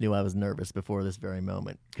audience knew I was nervous before this very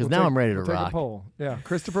moment, because We'll now take- I'm ready to we'll take a rock. poll. Yeah,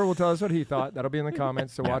 Christopher will tell us what he thought. That'll be in the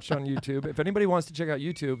comments. So watch on YouTube. If anybody wants to check out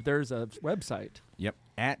YouTube, there's a website. Yep.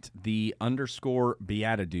 At the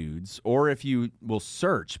 _Beatitudes, or if you will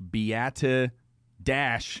search Beata-Dudes,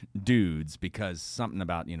 because something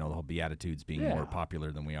about, the whole Beatitudes being Yeah. more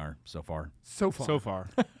popular than we are so far. So far. So far.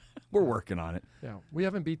 We're working on it. Yeah, we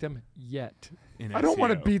haven't beat them yet. In I don't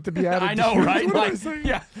want to SEO. beat the Beatitudes. I know, right? What am I Like, saying?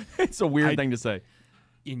 yeah, it's a weird thing to say.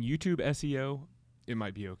 In YouTube SEO, it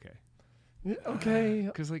might be okay. Yeah, okay.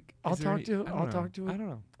 Because I'll is there talk any- to I don't I'll know. talk to I a don't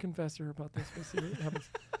know. confessor about this. We'll see what happens.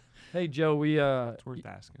 Hey Joe, It's worth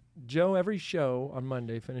asking. Joe, every show on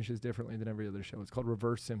Monday finishes differently than every other show. It's called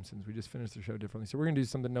Reverse Simpsons. We just finished the show differently. So we're going to do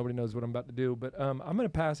something nobody knows what I'm about to do. But I'm going to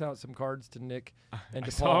pass out some cards to Nick and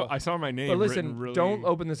to Paul. I saw my name. But listen, written really don't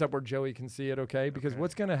open this up where Joey can see it, okay? Because Okay.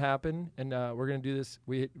 what's going to happen, and we're going to do this,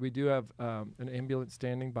 we do have an ambulance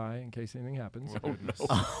standing by in case anything happens. Oh,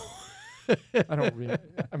 no. I don't really,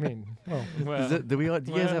 I mean, well. Do you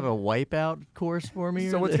guys have a wipeout course for me?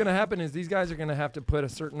 So or what's going to happen is these guys are going to have to put a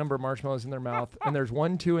certain number of marshmallows in their mouth, and there's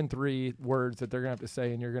 1, 2, and 3 words that they're going to have to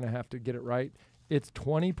say, and you're going to have to get it right. It's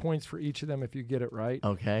 20 points for each of them if you get it right.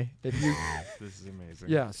 Okay. If you, This is amazing.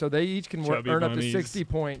 yeah, so they each can Chubby earn up to bunnies, 60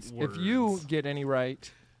 points. If you words. get any right,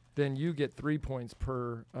 then you get 3 points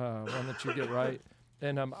per one that you get right.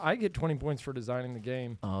 And I get 20 points for designing the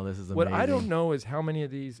game. Oh, this is amazing. What I don't know is how many of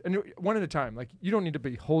these, and one at a time. Like you don't need to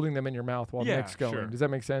be holding them in your mouth while Yeah, Nick's going. sure. Does that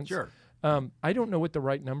make sense? Sure. I don't know what the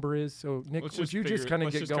right number is. So Nick, Let's would you just figure- kind of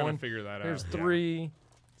let's get just kinda going? figure that There's out. 3,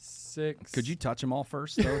 6. Could you touch them all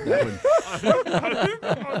first, though? That would,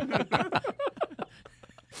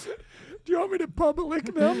 Do you want me to public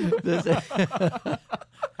them? This, how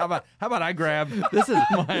about I grab this is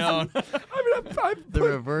my own? the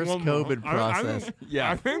reverse Well, COVID I- I'm- process.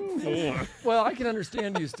 Yeah. I think 4. Well, I can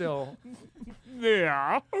understand you still.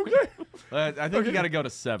 Yeah. Okay. I think you got to go to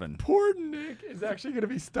 7. Poor Nick is actually going to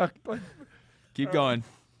be stuck. Like, Keep going.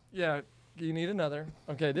 yeah. You need another.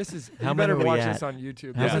 Okay, this is. How you many better are we watch at? this on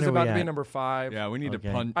YouTube. How This many is are we about to be at? number 5. Yeah, we need Okay.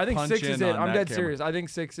 to punch. I think punch 6 is in it. on I'm that dead camera. serious. I think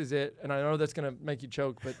 6 is it, and I know that's going to make you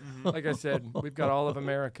choke, but like I said, we've got all of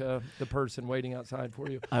America, the person waiting outside for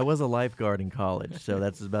you. I was a lifeguard in college, so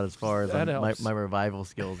that's about as far as That my helps. revival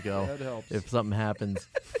skills go. That helps. If something happens,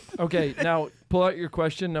 Okay, now pull out your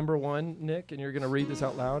question number 1, Nick, and you're going to read this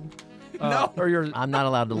out loud. No. Or your. I'm not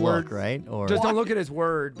allowed to Words. look, right? Or Just don't look at his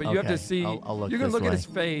word, but you have to Okay, see. I'll look you can this look at way. his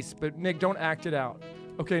face, but Nick, don't act it out.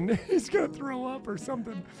 Okay, Nick, he's gonna throw up or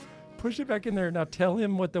something. Push it back in there. Now tell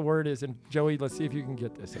him what the word is, and Joey, let's see if you can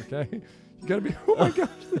get this. Okay, you gotta be. Oh my gosh!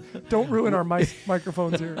 Don't ruin our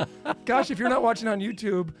microphones here. Gosh, if you're not watching on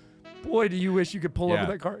YouTube, boy, do you wish you could pull Yeah.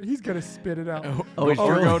 over that car. He's gonna spit it out. oh, it's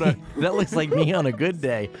or go drooling. That looks like me on a good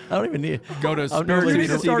day. I don't even need. Go to I'm Spirit normally You need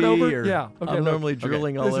Leader to start TV over. or Yeah. Okay. I'm look. normally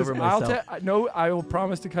drooling all This over is, myself. no, I will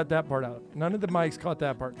promise to cut that part out. None of the mics caught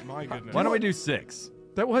that part. My goodness. Why don't we do 6?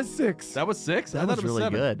 That was 6. That was 6. I That thought was it was really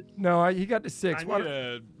 7. good. No, he got to 6. I Why need don't-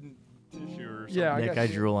 a tissue or something. Yeah, Nick, got I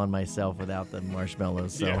you. drool on myself without the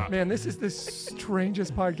marshmallows. So Yeah. Man, this is the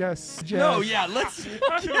strangest podcast. Jeff. No, yeah, let's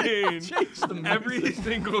I mean, change the every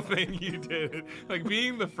single thing you did, like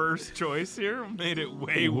being the first choice here, made it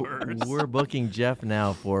way worse. we're booking Jeff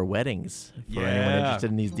now for weddings for anyone Yeah.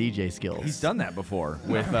 interested in these DJ skills. He's done that before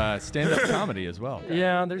with stand-up comedy as well.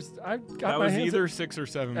 Yeah, I've got That my was hands either 6 or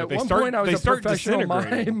 7. At But they one start, point, I was they a start professional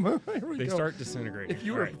disintegrating. mime. Here we They go. start disintegrating. If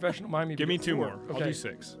you were a professional mime, you'd Give me be 2 4. more. I'll Okay. do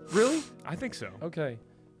 6. Really? I think so. Okay.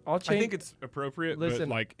 I'll I change. think it's appropriate, Listen,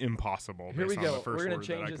 but like impossible. Here we based on go. The first We're gonna word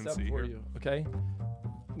change that I this can up see for here. you. Okay.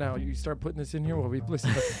 Now you start putting this in here while we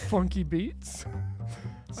listen to funky beats.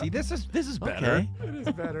 See, this is better. Okay. It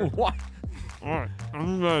is better. What? All right,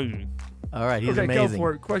 I'm ready. All right, he's okay, amazing. go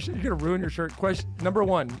for it. Question. You're gonna ruin your shirt. Question number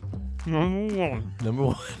one. Number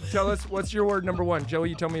one. Tell us what's your word number one. Joey,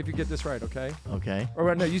 you tell me if you get this right, okay? Okay.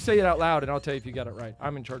 Or no, you say it out loud, and I'll tell you if you got it right.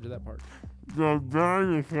 I'm in charge of that part.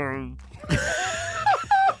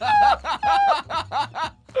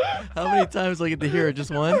 How many times do I get to hear it?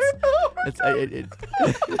 Just once?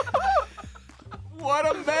 What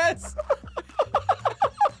a mess!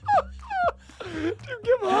 Dude,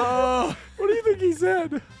 give up. What do you think he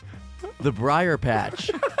said? The Briar Patch.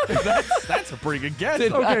 That's a pretty good guess.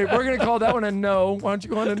 Okay, we're gonna call that one a no. Why don't you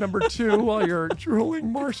go on to number 2 while you're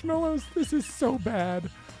drooling marshmallows? This is so bad.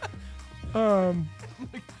 I'm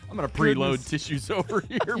gonna preload tissues over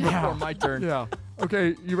here before my turn. Yeah.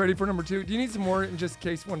 Okay, you ready for number 2? Do you need some more in just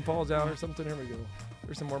case one falls out or something? Here we go.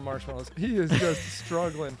 There's some more marshmallows. He is just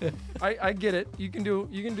struggling. I get it. You can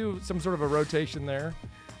do some sort of a rotation there.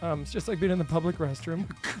 It's just like being in the public restroom.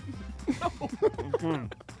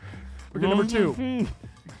 Okay, number 2.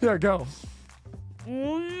 Yeah, go.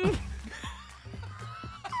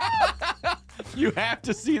 You have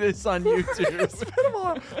to see this on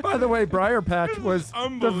YouTube. By the way, Briar Patch was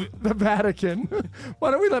the Vatican.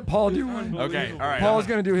 Why don't we let Paul do one? Okay, all right. Paul's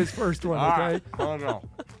going to do his first one, okay? Oh no.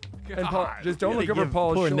 And Paul, just don't look over Give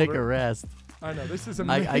Paul's poor shoulder. Nick a rest. I know, this is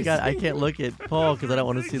amazing. I can't look at Paul because I don't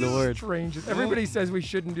want to see the word. Strangest. Everybody says we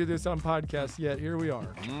shouldn't do this on podcasts yet. Here we are.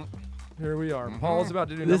 Here we are. Paul's about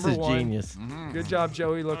to do This number is 1. genius. Good job,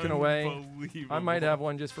 Joey, looking away. I might have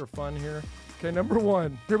one just for fun here. Okay, number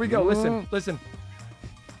 1. Here we go. Listen.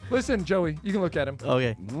 Listen, Joey. You can look at him.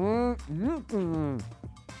 Okay.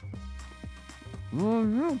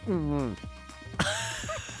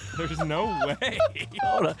 There's no way.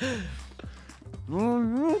 Hold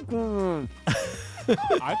on.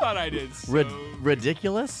 I thought I did so.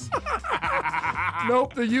 Ridiculous?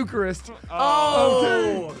 Nope, the Eucharist.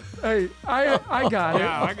 Oh! Okay. Hey, I got it.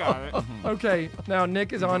 Yeah, I got it. Okay, now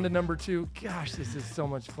Nick is on to number 2. Gosh, this is so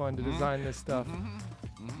much fun to design this stuff.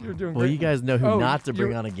 You're doing Well, great. you guys know who Oh, not to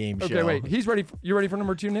bring you- on a game show. Okay, wait. He's ready. You ready for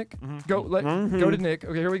number 2, Nick? Go. Go to Nick.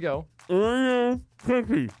 Okay, here we go.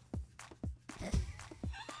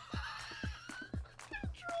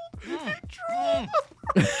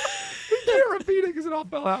 He can't repeat it because it all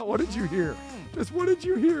fell out. What did you hear? Just what did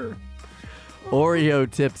you hear? Oreo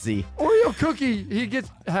tipsy. Oreo cookie. He gets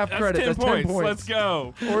half That's credit. 10 That's points. 10 points. Let's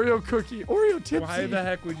go. Oreo cookie. Oreo tipsy. Why the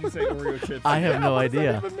heck would you say Oreo chips? I have no what does that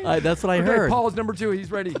idea. even mean? That's what I Okay, heard. Paul's number 2.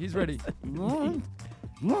 He's ready. He's ready.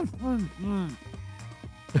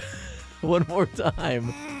 One more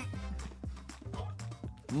time.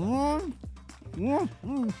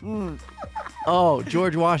 Oh,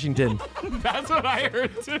 George Washington. That's what I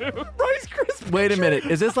heard too. Rice Krispies. Wait a minute.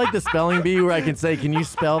 Is this like the spelling bee where I can say, can you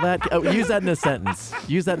spell that? Oh, use that in a sentence.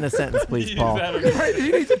 Use that in a sentence, please, Paul. Right,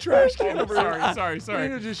 he needs a trash can over here. Sorry. We need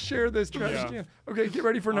to just share this trash Yeah. can. Okay, get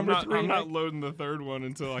ready for number 3. I'm not loading the third one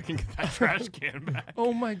until I can get that trash can back.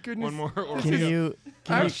 Oh my goodness. One more. Can you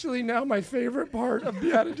Actually, now my favorite part of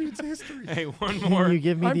Beatitudes history. Hey, one can more. you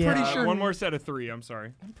give me I'm the pretty answer? sure- One more set of 3. I'm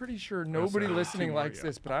sorry. I'm pretty sure nobody sorry, listening 2 more, likes yeah.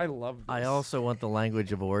 this, but I love this. I also want the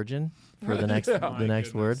language of origin for the next Yeah. the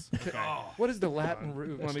next word. What is the Latin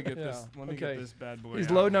root? Let me get Yeah, this. Let me okay. get this bad boy. He's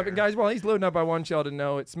out loading up, here. and guys, while he's loading up, I want y'all to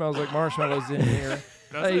know it smells like marshmallows in here.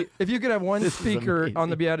 That's Hey, it. if you could have one This is speaker on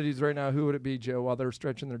the amazing. Beatitudes right now, who would it be, Joe? While they're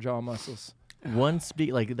stretching their jaw muscles. One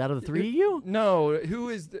speak like that of the 3 of you? No, who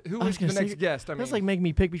is I the was gonna say, next guest? I mean, That's like making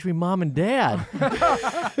me pick between mom and dad.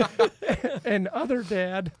 and other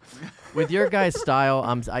dad. With your guys' style,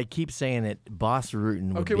 I keep saying it. Boss Rutan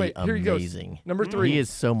would Okay, be wait. Here he goes. amazing. Number 3. He is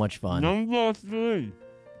so much fun. Number 3.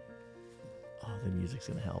 Oh, the music's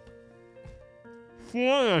gonna help.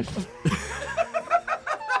 Flash.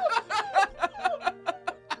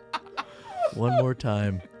 One more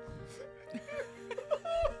time.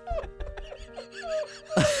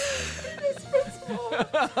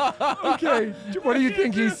 Okay, what do you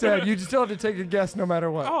think he said? You still have to take a guess no matter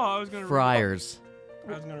what. Oh, I was gonna. Friars.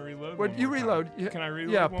 I was gonna reload. What one you more time. reload? Yeah. Can I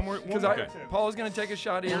reload Yeah, one more? because One more. Paul's gonna take a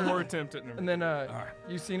shot here. One more attempt at number. And then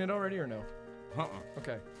you seen it already or no?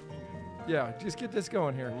 Okay. Yeah, just get this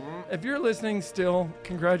going here. If you're listening still,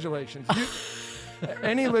 congratulations.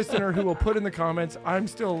 Any listener who will put in the comments, I'm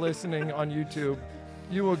still listening on YouTube,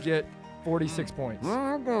 you will get 46 points.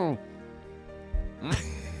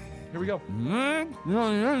 Here we go.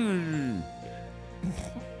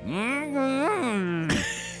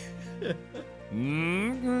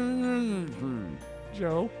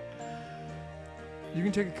 Joe, you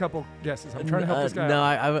can take a couple guesses. I'm trying to help this guy No,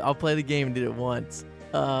 out. I'll play the game and did it once.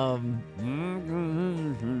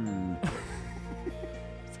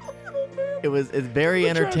 It's very The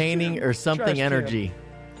trash entertaining can. or something Trash can. energy.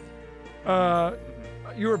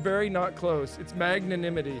 You were very not close. It's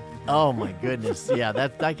magnanimity. Oh my goodness. Yeah,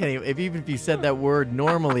 I can't even if you said that word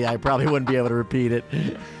normally, I probably wouldn't be able to repeat it.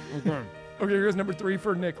 Okay, here's number 3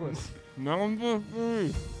 for Nicholas. Number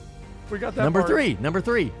 3. We got that. Number Mark.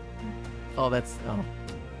 3. Oh, that's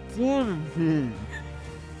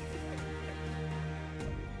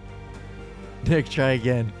Nick, try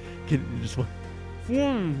again.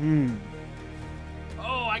 Oh,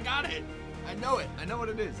 I got it. I know it. I know what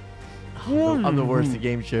it is. I'm the worst at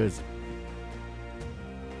game shows.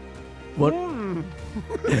 What?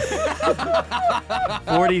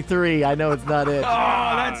 43. I know it's not it.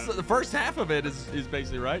 Oh, that's the first half of it is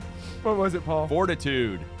basically right. What was it, Paul?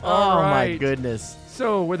 Fortitude. Oh my right. goodness.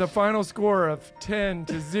 So with a final score of 10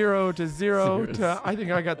 to 0 to 0 to, I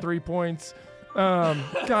think I got 3 points.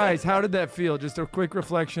 Guys, how did that feel? Just a quick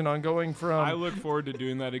reflection on going from. I look forward to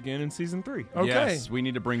doing that again in season 3. Okay. Yes, we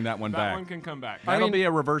need to bring that one That back. one can come back. That'll mean- be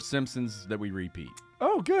a reverse Simpsons that we repeat.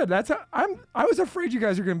 Oh, good. I was afraid you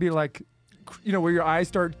guys are going to be like, where your eyes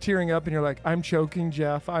start tearing up and you're like, I'm choking,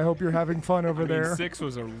 Jeff. I hope you're having fun over there. 6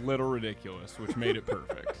 was a little ridiculous, which made it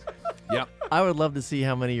perfect. Yep. I would love to see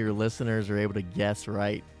how many of your listeners are able to guess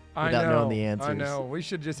right without knowing the answers. I know. We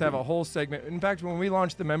should just have a whole segment. In fact, when we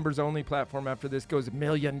launch the members only platform after this goes $1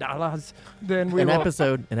 million, then we An will.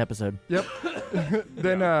 episode. Yep.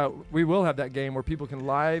 Then we will have that game where people can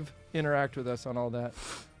live interact with us on all that.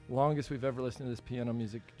 Longest we've ever listened to this piano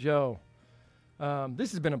music. Joe,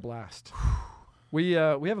 this has been a blast. We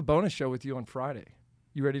have a bonus show with you on Friday.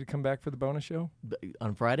 You ready to come back for the bonus show?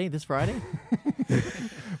 On Friday? This Friday?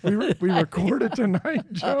 We record it tonight,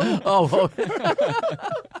 Joe.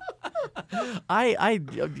 I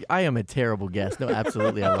am a terrible guest. No,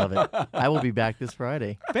 absolutely, I love it. I will be back this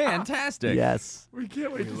Friday. Fantastic. Yes. We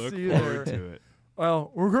can't wait to Look see you there. forward to it.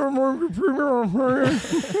 Well, we're going to premiere on Friday.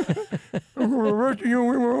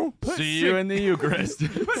 See you in the Eucharist.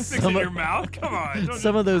 Put 6 in your mouth? Come on. Don't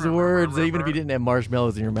Some of those words, even if you didn't have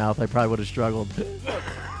marshmallows in your mouth, I probably would have struggled.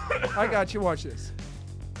 I got you. Watch this.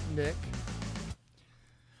 Nick.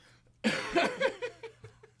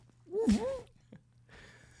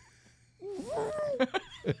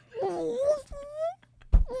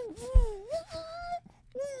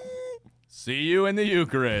 See you in the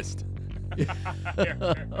Eucharist. This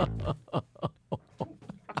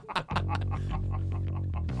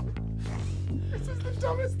is the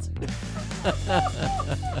dumbest.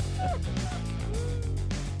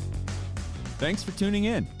 Thanks for tuning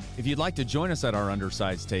in. If you'd like to join us at our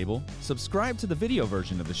undersized table, subscribe to the video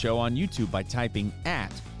version of the show on YouTube by typing @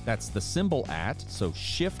 that's the symbol @ so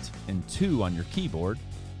shift and 2 on your keyboard,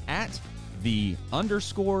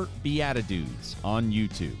 @the_Beatitudes on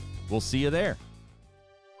YouTube. We'll see you there.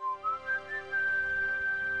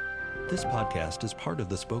 This podcast is part of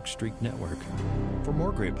the Spoke Street Network. For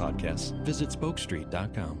more great podcasts, visit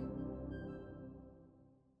spokestreet.com.